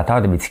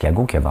fondateur de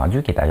Medicago qui a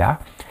vendu, qui est ailleurs,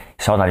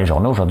 il sort dans les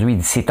journaux aujourd'hui, il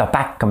dit c'est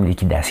opaque comme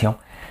liquidation.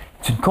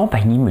 C'est une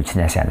compagnie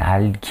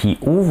multinationale qui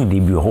ouvre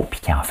des bureaux puis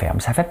qui enferme.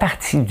 Ça fait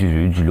partie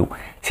du lot.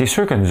 C'est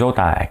sûr que nous autres,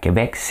 à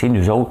Québec, c'est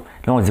nous autres.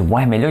 Là, on dit,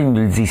 ouais, mais là, ils ne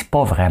nous le disent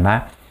pas vraiment.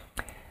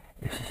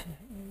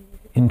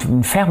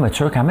 Une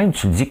fermeture, quand même,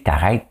 tu le dis que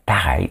t'arrêtes,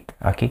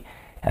 OK?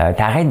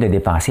 T'arrêtes de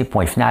dépenser,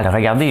 point final.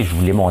 Regardez, je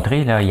vous l'ai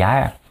montré là,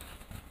 hier.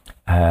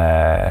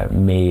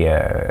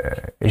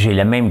 J'ai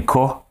le même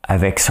cas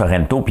avec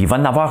Sorrento, puis il va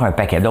en avoir un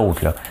paquet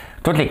d'autres. Là.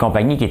 Toutes les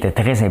compagnies qui étaient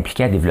très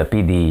impliquées à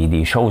développer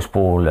des choses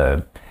pour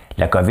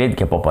la COVID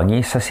qui n'a pas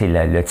pogné, ça c'est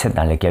le titre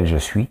dans lequel je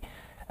suis,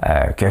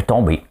 qui a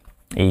tombé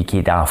et qui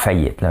est en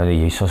faillite. Là.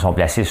 Ils se sont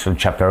placés sur le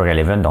Chapter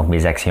 11, donc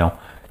mes actions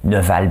ne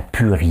valent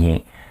plus rien.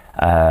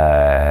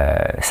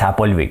 Ça n'a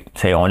pas levé.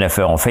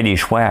 On fait des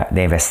choix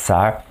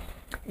d'investisseurs.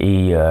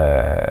 Et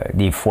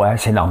des fois,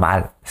 c'est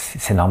normal.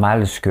 C'est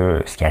normal ce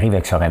qui arrive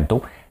avec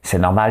Sorrento. C'est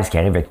normal ce qui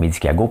arrive avec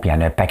Medicago. Puis il y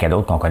en a un paquet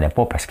d'autres qu'on ne connaît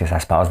pas parce que ça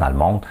se passe dans le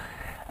monde.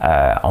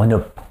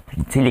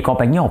 Les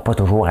compagnies n'ont pas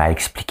toujours à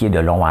expliquer de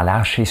long en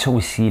large. C'est ça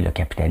aussi, le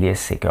capitalisme.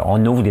 C'est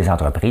qu'on ouvre des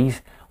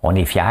entreprises, on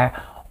est fiers,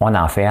 on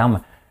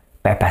enferme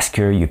parce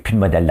qu'il n'y a plus de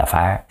modèle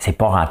d'affaires. C'est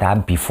pas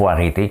rentable, puis il faut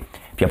arrêter.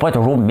 Puis il n'y a pas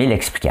toujours 1000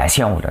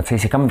 explications. Là.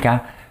 C'est comme quand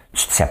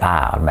tu te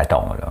sépares,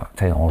 mettons. Là.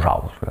 On jase.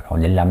 Là.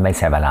 On est le lendemain de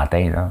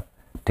Saint-Valentin. Là.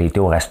 Tu as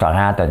été au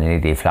restaurant, tu as donné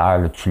des fleurs,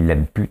 là, tu ne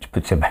l'aimes plus, tu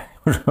peux te séparer.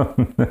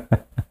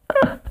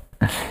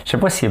 Je sais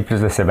pas s'il y a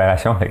plus de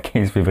séparation le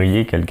 15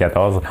 février que le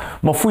 14.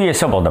 Bon, fouillez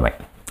ça pour demain.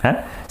 Hein?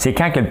 C'est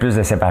quand qu'il y a le plus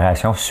de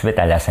séparation suite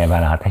à la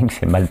Saint-Valentin que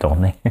c'est mal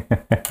tourné.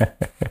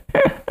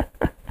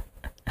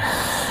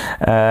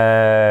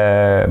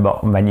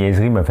 Ma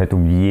niaiserie m'a fait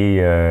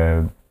oublier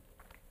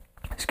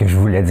ce que je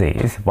voulais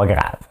dire. C'est pas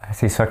grave.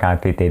 C'est ça quand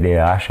t'es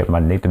TDAH, à un moment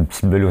donné, t'as une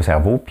petite bulle au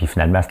cerveau, puis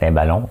finalement, c'était un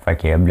ballon, fait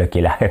qu'il a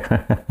bloqué l'air.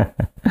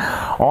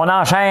 On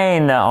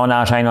enchaîne.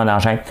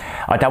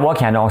 Ottawa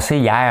qui a annoncé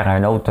hier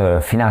un autre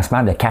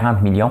financement de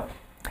 40 millions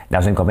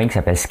dans une compagnie qui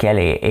s'appelle Scale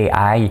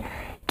AI,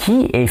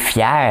 qui est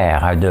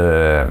fière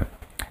de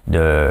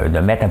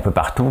mettre un peu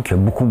partout, qui a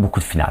beaucoup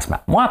de financement.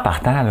 Moi, en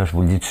partant, là, je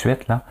vous le dis tout de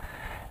suite, là,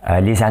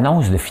 les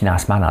annonces de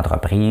financement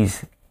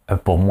d'entreprise,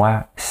 pour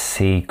moi,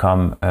 c'est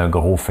comme un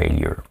gros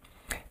failure.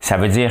 Ça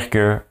veut dire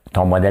que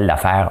ton modèle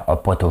d'affaires n'a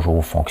pas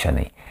toujours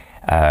fonctionné.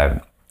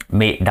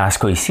 Mais dans ce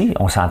cas ici,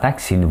 on s'entend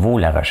que c'est nouveau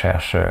la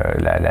recherche,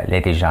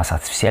 l'intelligence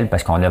artificielle,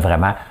 parce qu'on a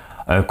vraiment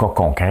un cas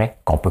concret,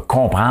 qu'on peut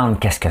comprendre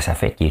qu'est-ce que ça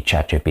fait, qui est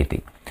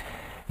ChatGPT.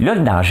 Là,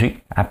 le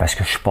danger, parce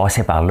que je suis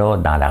passé par là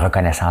dans la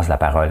reconnaissance de la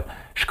parole,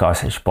 je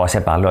suis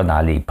passé par là dans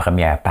les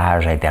premières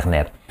pages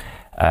Internet,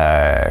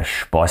 je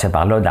suis passé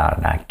par là dans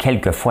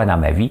quelques fois dans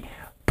ma vie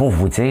pour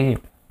vous dire,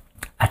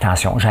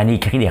 attention, j'en ai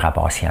écrit des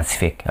rapports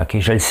scientifiques.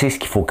 Okay? Je le sais ce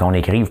qu'il faut qu'on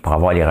écrive pour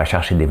avoir les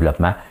recherches et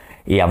développement.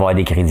 et avoir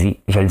des crédits.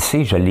 Je le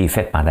sais, je l'ai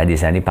fait pendant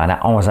des années. Pendant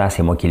 11 ans,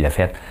 c'est moi qui l'ai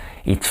fait.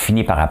 Et tu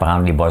finis par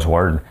apprendre les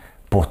buzzwords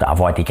pour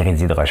avoir tes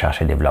crédits de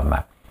recherche et développement.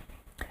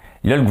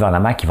 Là, le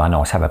gouvernement qui va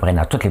annoncer à peu près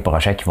dans tous les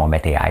projets qui vont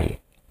mettre AI.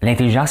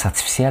 L'intelligence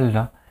artificielle,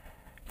 là,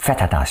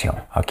 faites attention,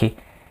 OK?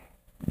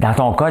 Dans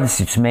ton code,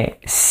 si tu mets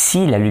 «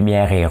 si la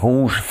lumière est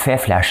rouge, fait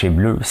flasher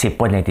bleu », c'est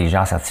pas de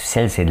l'intelligence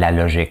artificielle, c'est de la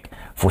logique.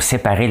 Il faut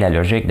séparer la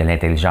logique de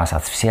l'intelligence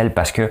artificielle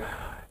parce que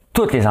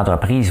toutes les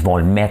entreprises vont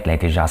le mettre,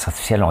 l'intelligence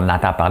artificielle. On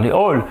entend parler «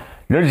 oh, le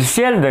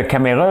logiciel de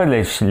caméra,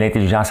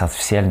 l'intelligence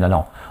artificielle ». Non,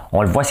 non.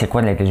 On le voit, c'est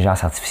quoi de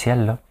l'intelligence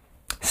artificielle, là?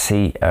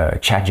 C'est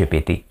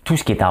ChatGPT. Tout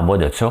ce qui est en bas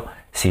de ça,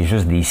 c'est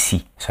juste des «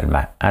 si »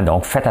 seulement. Hein?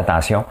 Donc, faites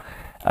attention.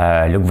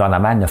 Le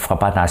gouvernement ne fera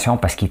pas attention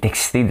parce qu'il est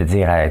excité de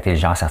dire à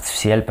l'intelligence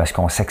artificielle parce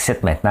qu'on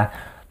s'excite maintenant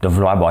de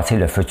vouloir bâtir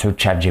le futur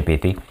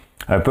ChatGPT.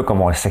 Un peu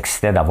comme on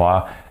s'excitait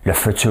d'avoir le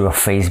futur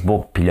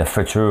Facebook, puis le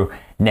futur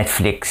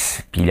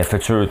Netflix, puis le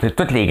futur...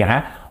 Tous les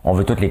grands, on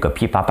veut tous les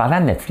copier. Puis en parlant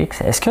de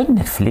Netflix, est-ce que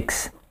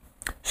Netflix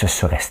se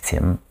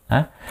surestime?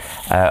 Hein?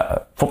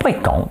 Faut pas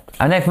être contre.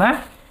 Honnêtement,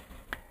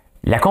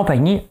 la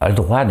compagnie a le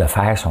droit de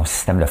faire son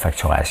système de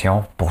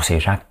facturation pour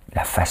ces gens de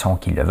la façon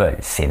qu'ils le veulent.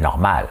 C'est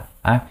normal.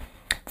 Hein?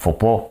 Faut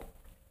pas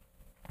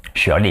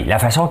chialer. La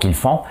façon qu'ils le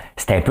font,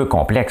 c'est un peu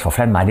complexe. Il faut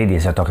faire demander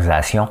des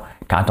autorisations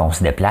quand on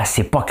se déplace.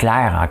 C'est pas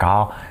clair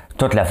encore.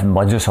 Toute la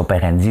modus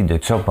operandi de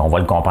tout ça, puis on va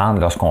le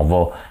comprendre lorsqu'on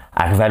va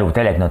arriver à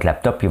l'hôtel avec notre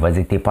laptop, puis il va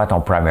dire que tu n'es pas à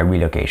ton primary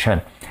location.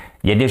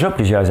 Il y a déjà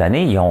plusieurs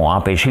années, ils ont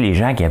empêché les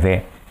gens qui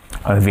avaient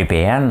un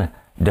VPN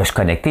de se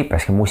connecter,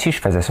 parce que moi aussi, je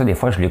faisais ça des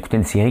fois, je l'écoutais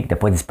une série qui n'était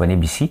pas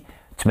disponible ici.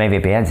 Tu mets un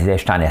VPN, tu disais,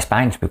 je suis en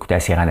Espagne, tu peux écouter la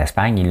série en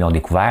Espagne, ils l'ont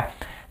découvert.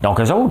 Donc,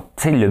 eux autres,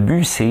 tu sais, le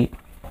but, c'est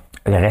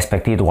de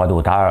respecter les droits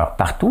d'auteur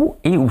partout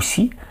et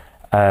aussi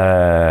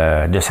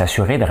de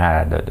s'assurer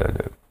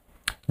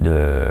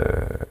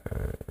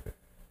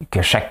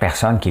que chaque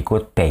personne qui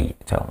écoute paye.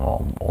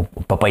 On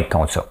ne peut pas être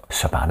contre ça.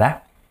 Cependant,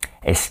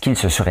 est-ce qu'ils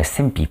se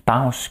surestiment et ils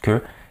pensent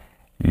que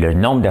le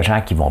nombre de gens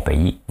qui vont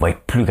payer va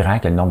être plus grand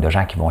que le nombre de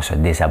gens qui vont se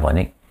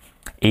désabonner?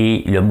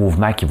 Et le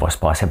mouvement qui va se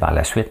passer par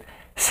la suite,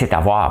 c'est à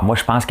voir. Moi,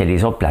 je pense que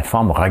les autres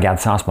plateformes regardent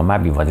ça en ce moment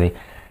et ils vont dire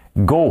 «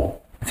 Go! »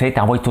 Tu sais,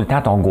 t'envoies tout le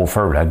temps ton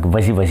gopher, là.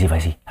 Vas-y, vas-y,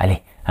 vas-y.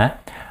 Allez. Hein?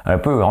 Un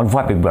peu, on le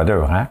voit à Big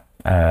Brother, hein?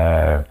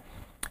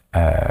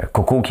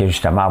 Coco qui a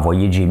justement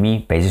envoyé Jimmy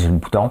peser sur le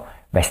bouton,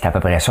 ben c'est à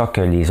peu près ça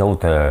que les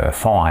autres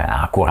font,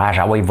 encouragent.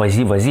 Ah oui,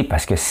 vas-y, vas-y,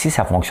 parce que si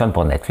ça fonctionne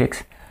pour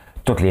Netflix,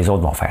 toutes les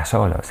autres vont faire ça,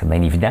 là. C'est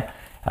bien évident.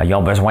 Ils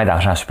ont besoin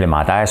d'argent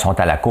supplémentaire, sont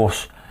à la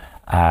course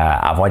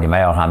à avoir des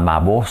meilleurs rendements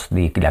à bourse,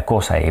 la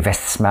course à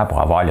investissement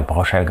pour avoir le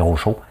prochain gros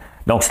show.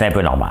 Donc, c'est un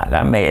peu normal.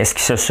 Hein? Mais est-ce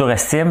qu'ils se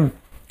surestiment?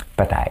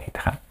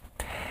 Peut-être. Hein?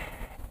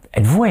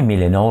 Êtes-vous un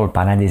millennial?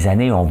 Pendant des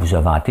années, on vous a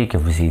vanté que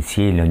vous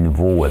étiez le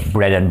nouveau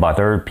bread and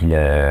butter, puis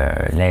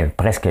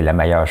presque la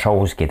meilleure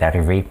chose qui est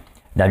arrivée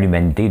dans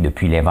l'humanité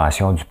depuis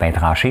l'invention du pain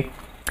tranché.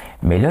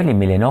 Mais là, les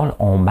millennials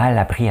ont mal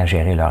appris à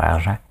gérer leur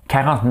argent.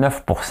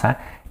 49%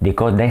 des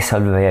cas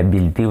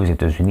d'insolvabilité aux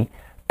États-Unis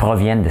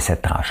proviennent de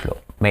cette tranche-là.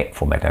 Mais il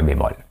faut mettre un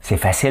bémol. C'est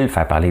facile de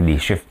faire parler des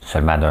chiffres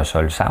seulement d'un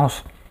seul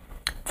sens.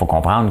 Il faut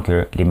comprendre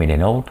que les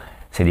millennials,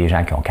 c'est des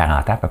gens qui ont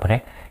 40 ans à peu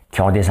près, qui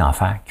ont des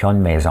enfants, qui ont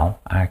une maison,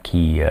 hein,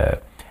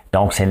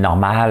 donc c'est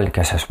normal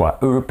que ce soit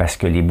eux, parce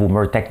que les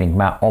boomers,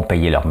 techniquement, ont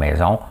payé leur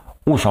maison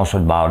ou sont sur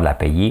le bord de la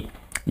payer.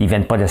 Ils ne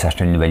viennent pas de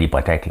s'acheter une nouvelle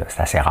hypothèque, là.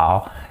 C'est assez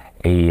rare.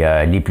 Et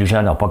les plus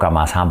jeunes n'ont pas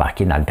commencé à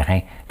embarquer dans le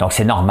train. Donc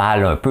c'est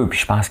normal un peu, puis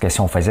je pense que si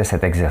on faisait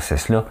cet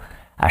exercice-là,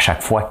 à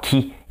chaque fois,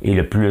 qui est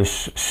le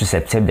plus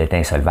susceptible d'être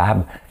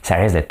insolvable, ça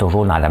risque d'être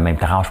toujours dans la même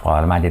tranche,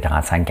 probablement des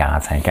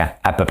 35-45 ans,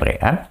 à peu près.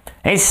 Hein?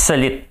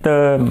 Insolite.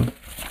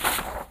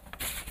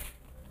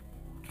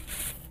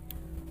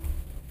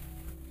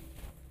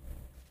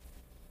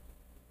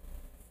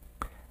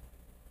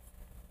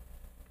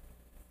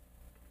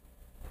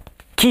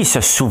 Qui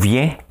se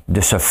souvient de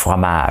ce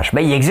fromage?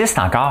 Bien, il existe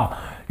encore,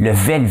 le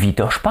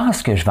Velveeta. Je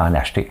pense que je vais en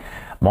acheter.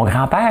 Mon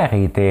grand-père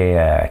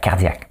était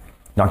cardiaque.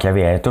 Donc, il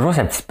avait toujours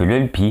sa petite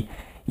pilule, puis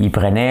il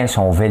prenait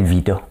son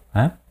Velveeta.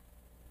 Hein?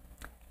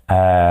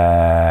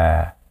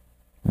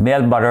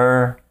 Melt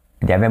butter,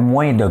 il y avait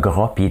moins de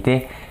gras, puis il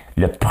était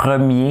le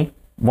premier,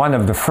 one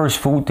of the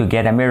first food to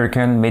get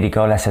American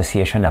Medical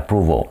Association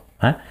approval.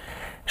 Hein?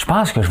 Je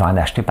pense que je vais en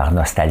acheter par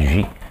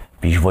nostalgie.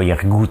 Puis je vais y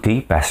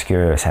regoûter parce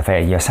que ça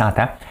fait il y a 100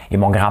 ans. Et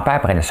mon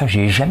grand-père prenait ça.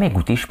 J'ai jamais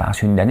goûté, je pense.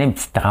 Il me donnait une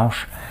petite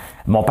tranche.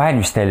 Mon père,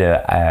 lui, c'était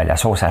la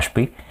sauce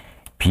HP.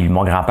 Puis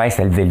mon grand-père,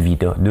 c'était le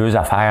Velveeta. Deux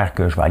affaires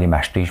que je vais aller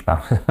m'acheter, je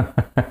pense.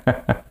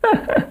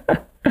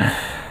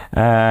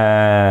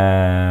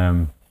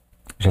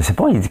 Je sais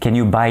pas, il dit « Can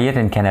you buy it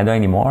in Canada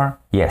anymore? »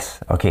 Yes,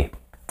 OK.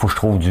 Faut que je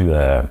trouve du...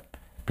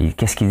 Puis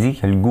qu'est-ce qu'il dit?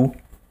 Le goût?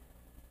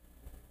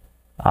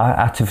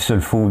 Artificial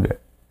food.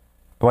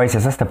 Oui,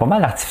 c'est ça, c'était pas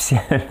mal artificiel.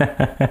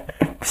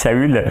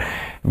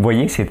 Vous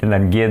voyez, c'était dans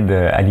le guide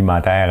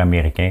alimentaire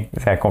américain.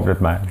 C'était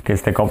complètement.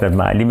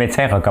 Les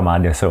médecins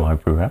recommandaient ça un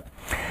peu. Hein?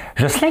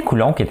 Jocelyn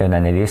Coulon, qui est un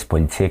analyste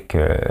politique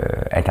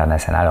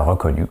international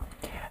reconnu,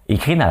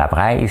 écrit dans la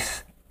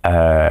presse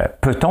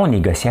peut-on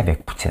négocier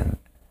avec Poutine?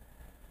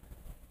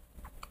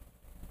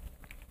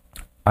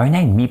 un an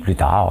et demi plus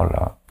tard,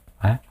 là,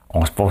 hein,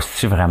 on se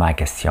pose-tu vraiment la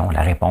question?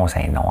 La réponse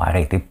est non.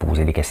 Arrêtez de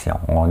poser des questions.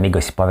 On ne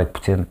négocie pas avec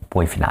Poutine,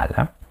 point final.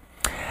 Hein?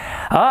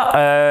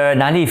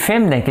 Dans les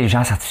films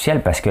d'intelligence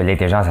artificielle, parce que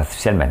l'intelligence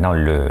artificielle, maintenant,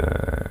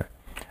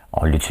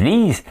 on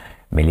l'utilise,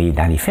 mais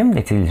dans les films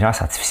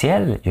d'intelligence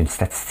artificielle, il y a une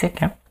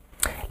statistique. Hein?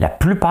 La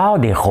plupart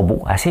des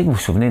robots, essayez de vous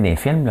souvenir des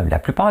films, là, la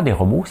plupart des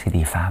robots, c'est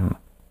des femmes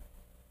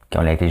qui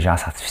ont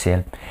l'intelligence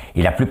artificielle.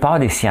 Et la plupart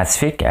des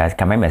scientifiques,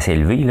 quand même assez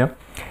élevés, là,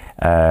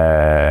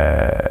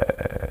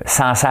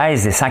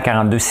 116 des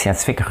 142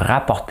 scientifiques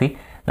rapportés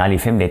dans les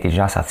films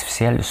d'intelligence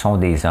artificielle sont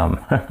des hommes.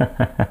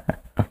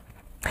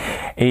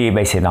 Et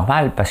bien, c'est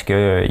normal parce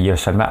qu'il y a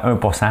seulement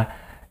 1%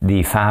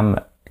 des femmes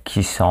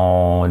qui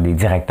sont des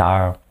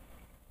directeurs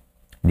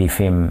des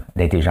films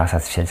d'intelligence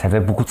artificielle. Ça fait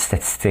beaucoup de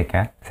statistiques,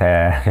 hein?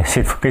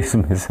 J'essaie de vous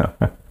résumer ça.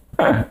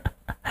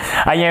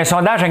 Il y a un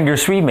sondage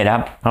Angus Reid,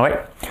 mesdames. Oui.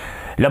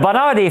 Le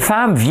bonheur des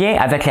femmes vient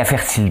avec la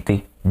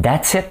fertilité.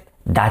 That's it,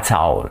 that's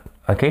all.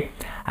 OK?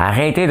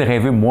 Arrêtez de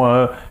rêver,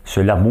 moi,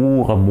 c'est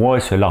l'amour, moi,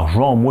 c'est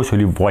l'argent, moi, c'est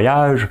les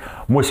voyages,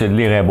 moi, c'est de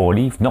lire un bon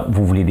livre. Non,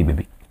 vous voulez des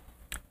bébés.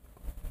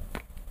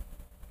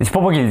 C'est pas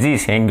moi qui le dis,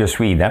 c'est Angus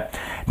Reid. Hein?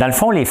 Dans le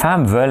fond, les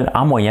femmes veulent,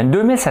 en moyenne,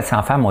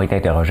 2700 femmes ont été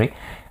interrogées.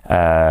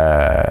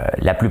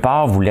 La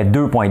plupart voulaient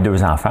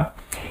 2,2 enfants.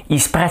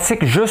 Ils se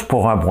pratiquent juste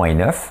pour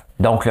 1,9.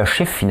 Donc, le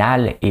chiffre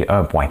final est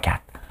 1,4.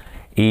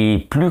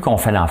 Et plus qu'on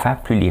fait d'enfants,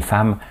 plus les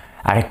femmes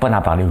n'arrêtent pas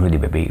d'en parler. Je veux des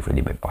bébés, je veux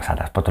des bébés. Bon, ça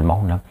n'intéresse pas tout le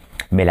monde, là.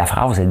 Mais la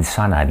phrase, elle dit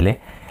ça en anglais.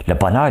 Le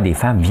bonheur des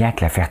femmes vient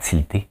avec la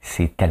fertilité.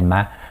 C'est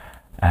tellement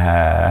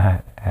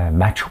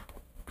macho.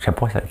 Je sais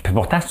pas. Puis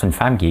pourtant, c'est une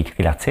femme qui a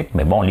écrit l'article,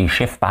 mais bon, les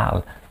chiffres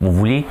parlent.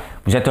 Vous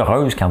êtes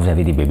heureuse quand vous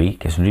avez des bébés.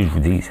 Qu'est-ce que je vous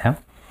dis, hein?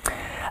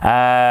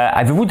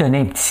 Avez-vous donné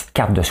une petite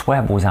carte de soie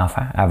à vos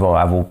enfants, à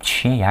vos petits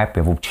chiens hier, puis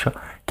à vos petits chats?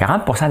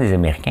 40% des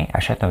Américains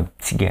achètent un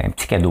petit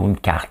cadeau, une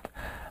carte,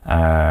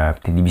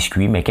 peut-être des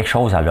biscuits, mais quelque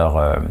chose à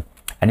leur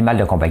animal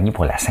de compagnie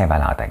pour la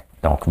Saint-Valentin.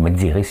 Donc, vous me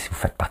direz si vous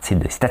faites partie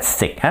des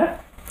statistiques. Hein?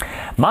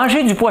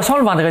 Manger du poisson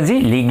le vendredi,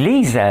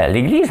 l'Église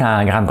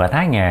en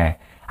Grande-Bretagne,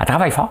 elle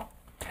travaille fort.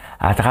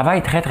 Elle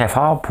travaille très, très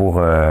fort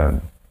pour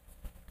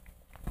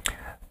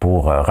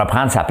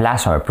reprendre sa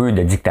place un peu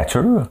de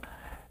dictature.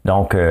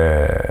 Donc, on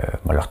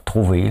va le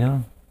retrouver, là,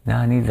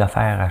 dans les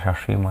affaires à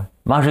chercher, moi.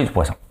 Manger du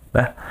poisson.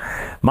 Hein?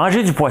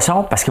 Manger du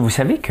poisson, parce que vous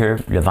savez que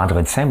le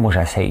vendredi saint, moi,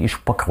 j'essaie, je ne suis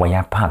pas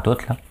croyant, pas en tout,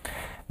 là,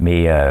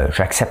 mais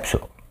j'accepte ça.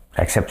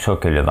 J'accepte ça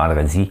que le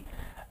vendredi,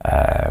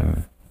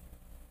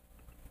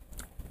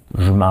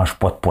 je ne mange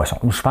pas de poisson.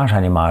 Je pense que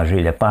j'en ai mangé,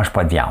 je ne mange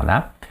pas de viande.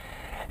 Hein?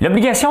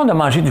 L'obligation de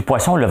manger du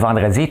poisson le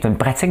vendredi est une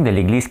pratique de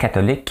l'Église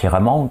catholique qui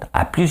remonte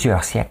à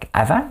plusieurs siècles.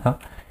 Avant, là,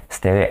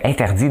 c'était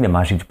interdit de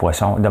manger du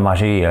poisson, de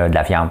manger de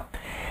la viande.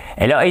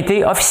 Elle a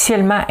été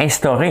officiellement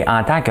instaurée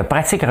en tant que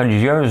pratique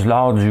religieuse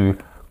lors du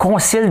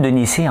Concile de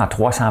Nicée en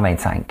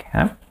 325.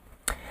 Hein?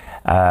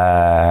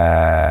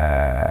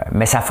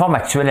 Mais sa forme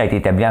actuelle a été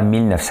établie en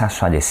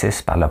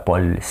 1966 par le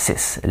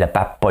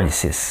pape Paul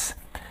VI.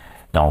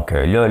 Donc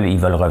là, ils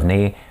veulent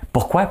revenir.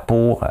 Pourquoi?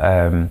 Pour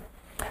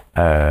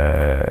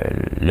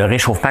le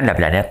réchauffement de la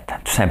planète,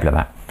 tout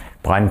simplement.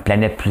 Pour avoir une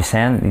planète plus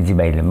saine, il dit,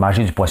 ben,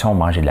 manger du poisson,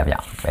 manger de la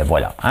viande. Ben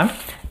voilà. Hein?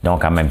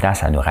 Donc, en même temps,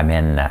 ça nous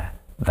ramène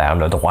vers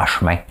le droit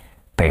chemin,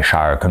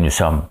 pêcheurs que nous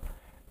sommes.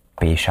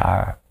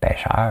 Pêcheurs.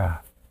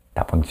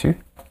 T'as pas dessus?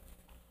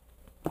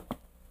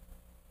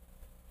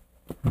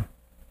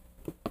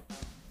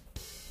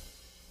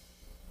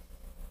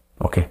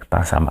 OK, je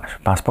pense que ça marche.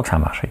 Je pense pas que ça a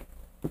marché.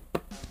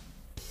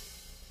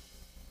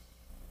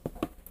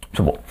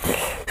 C'est bon.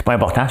 C'est pas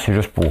important, c'est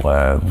juste pour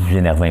vous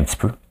énerver un petit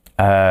peu.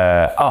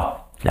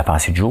 La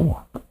pensée du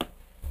jour.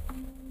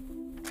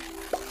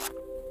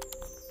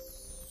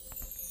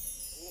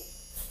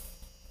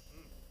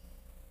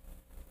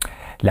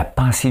 La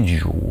pensée du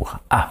jour.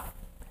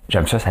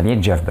 J'aime ça, ça vient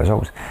de Jeff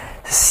Bezos.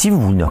 Si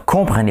vous ne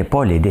comprenez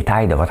pas les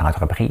détails de votre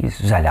entreprise,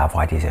 vous allez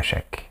avoir des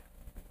échecs.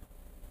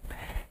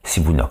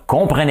 Si vous ne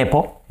comprenez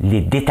pas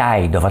les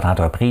détails de votre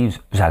entreprise,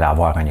 vous allez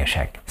avoir un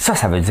échec.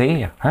 Ça veut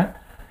dire, hein?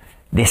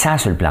 Descends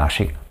sur le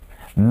plancher.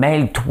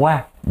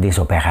 Mêle-toi des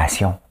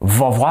opérations.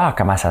 Va voir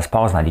comment ça se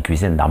passe dans les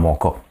cuisines, dans mon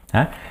cas.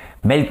 Hein?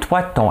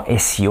 Mêle-toi de ton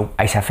SEO.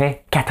 Hey, ça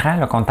fait 4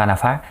 ans qu'on est en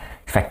affaires.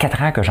 Ça fait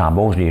 4 ans que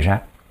j'embauche des gens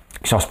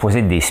qui sont supposés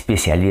être des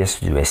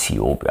spécialistes du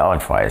SEO. Puis, il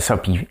faut faire ça.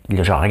 Puis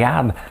là, je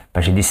regarde.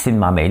 Puis j'ai décidé de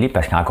m'en mêler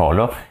parce qu'encore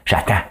là,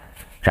 j'attends.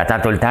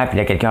 J'attends tout le temps. Puis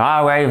là,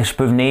 quelqu'un, ouais, je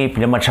peux venir.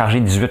 Puis là, moi, de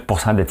charger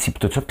 18% de type,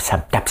 tout ça. Puis ça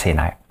me tape ses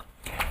nerfs.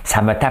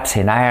 Ça me tape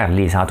ses nerfs,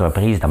 les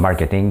entreprises de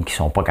marketing qui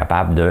sont pas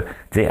capables de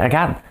dire,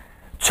 regarde,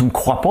 tu me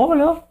crois pas,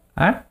 là?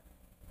 Hein?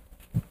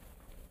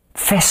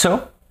 Fais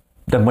ça,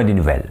 donne-moi des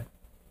nouvelles.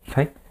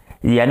 Okay?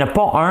 Il n'y en a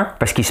pas un,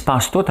 parce qu'ils se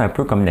pensent tous un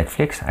peu comme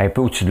Netflix, un peu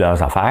au-dessus de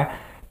leurs affaires,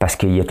 parce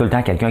qu'il y a tout le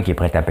temps quelqu'un qui est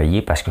prêt à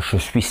payer, parce que je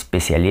suis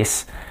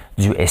spécialiste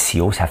du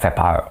SEO, ça fait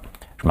peur.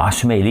 Je m'en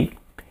suis mêlé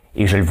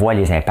et je le vois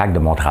les impacts de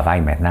mon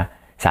travail maintenant.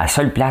 C'est la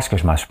seule place que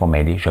je m'en suis pas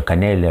mêlé. Je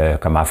connais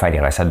comment faire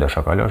les recettes de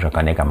chocolat, je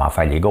connais comment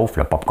faire les gaufres,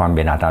 le popcorn,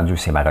 bien entendu,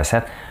 c'est ma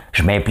recette.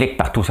 Je m'implique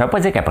partout. Ça ne veut pas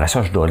dire qu'après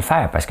ça, je dois le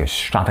faire, parce que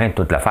si je suis en train de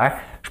tout le faire,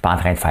 Je suis pas en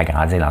train de faire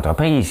grandir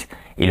l'entreprise.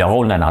 Et le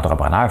rôle d'un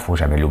entrepreneur, il ne faut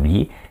jamais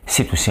l'oublier,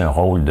 c'est aussi un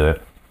rôle de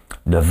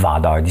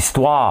vendeur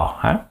d'histoire.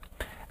 Hein?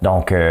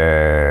 Donc,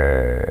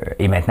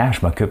 et maintenant,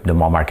 je m'occupe de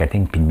mon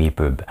marketing puis de mes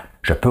pubs.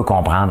 Je peux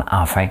comprendre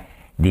enfin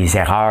des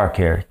erreurs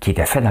qui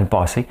étaient faites dans le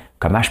passé,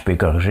 comment je peux les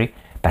corriger,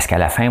 parce qu'à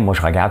la fin, moi,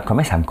 je regarde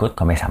combien ça me coûte,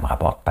 combien ça me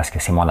rapporte, parce que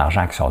c'est mon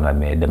argent qui sort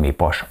de mes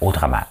poches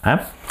autrement. Hein?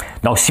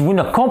 Donc, si vous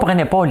ne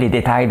comprenez pas les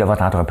détails de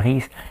votre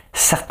entreprise,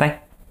 certain,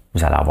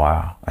 vous allez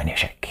avoir un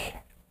échec.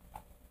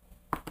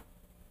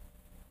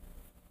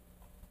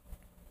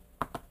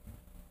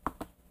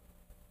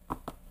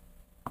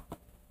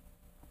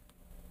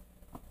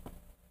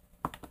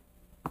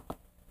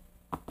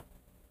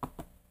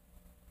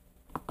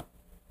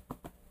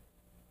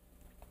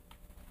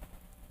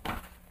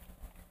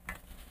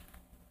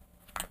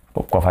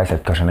 Pourquoi faire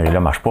cette cochonnerie-là ne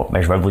marche pas?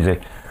 Mais je vais vous dire.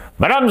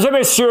 Mesdames et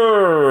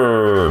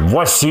messieurs,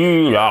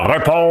 voici la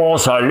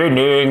réponse à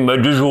l'énigme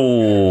du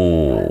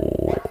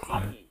jour.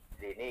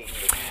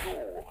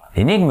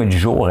 L'énigme du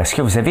jour, est-ce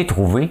que vous avez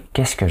trouvé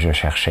qu'est-ce que je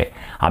cherchais?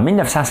 En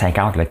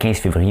 1950, le 15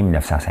 février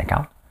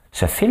 1950,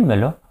 ce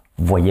film-là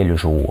voyait le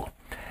jour.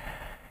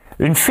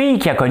 Une fille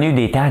qui a connu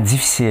des temps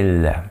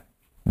difficiles,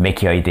 mais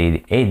qui a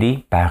été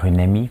aidée par une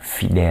amie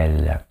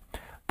fidèle.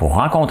 Pour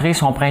rencontrer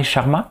son prince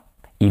charmant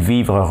et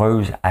vivre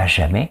heureuse à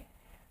jamais,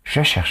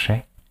 je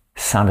cherchais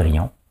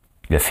Cendrillon,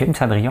 le film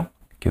Cendrillon,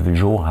 qui a vu le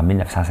jour en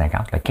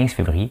 1950, le 15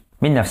 février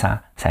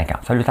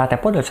 1950. Ça ne lui tentait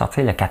pas de le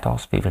sortir le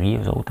 14 février,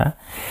 aux autres. Hein?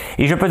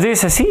 Et je peux dire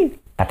ceci,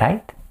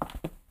 peut-être.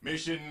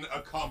 Mission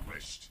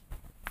accomplished.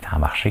 Ça a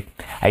marché.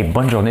 Hey,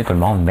 bonne journée tout le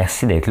monde.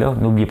 Merci d'être là.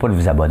 N'oubliez pas de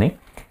vous abonner.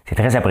 C'est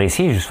très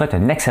apprécié. Je vous souhaite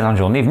une excellente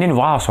journée. Venez nous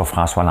voir sur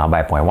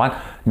françoislambert.one.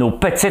 Nos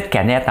petites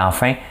canettes,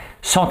 enfin,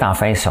 sont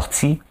enfin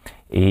sorties.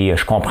 Et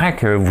je comprends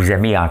que vous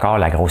aimez encore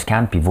la grosse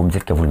canne, puis vous me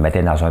dites que vous le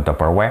mettez dans un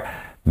Tupperware.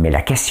 Mais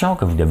la question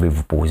que vous devez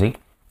vous poser,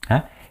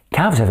 hein,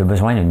 quand vous avez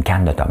besoin d'une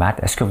canne de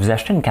tomates, est-ce que vous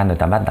achetez une canne de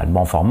tomates dans le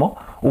bon format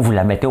ou vous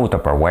la mettez au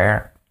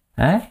Tupperware?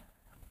 Hein?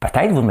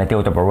 Peut-être vous le mettez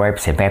au Tupperware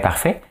puis c'est bien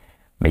parfait,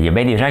 mais il y a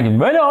bien des gens qui disent «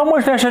 Ben non, moi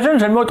je l'achète une,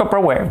 je le mets au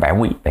Tupperware. » Ben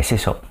oui, ben c'est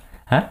ça.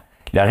 Hein?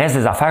 Le reste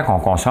des affaires qu'on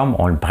consomme,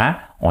 on le prend,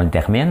 on le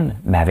termine,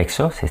 mais avec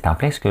ça, c'est en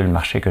plein ce que le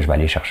marché que je vais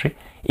aller chercher.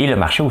 Et le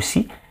marché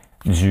aussi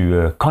du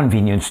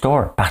convenience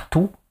store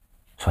partout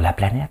sur la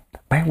planète.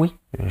 Ben oui,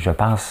 je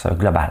pense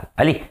global.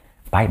 Allez,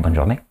 bye, bonne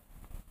journée.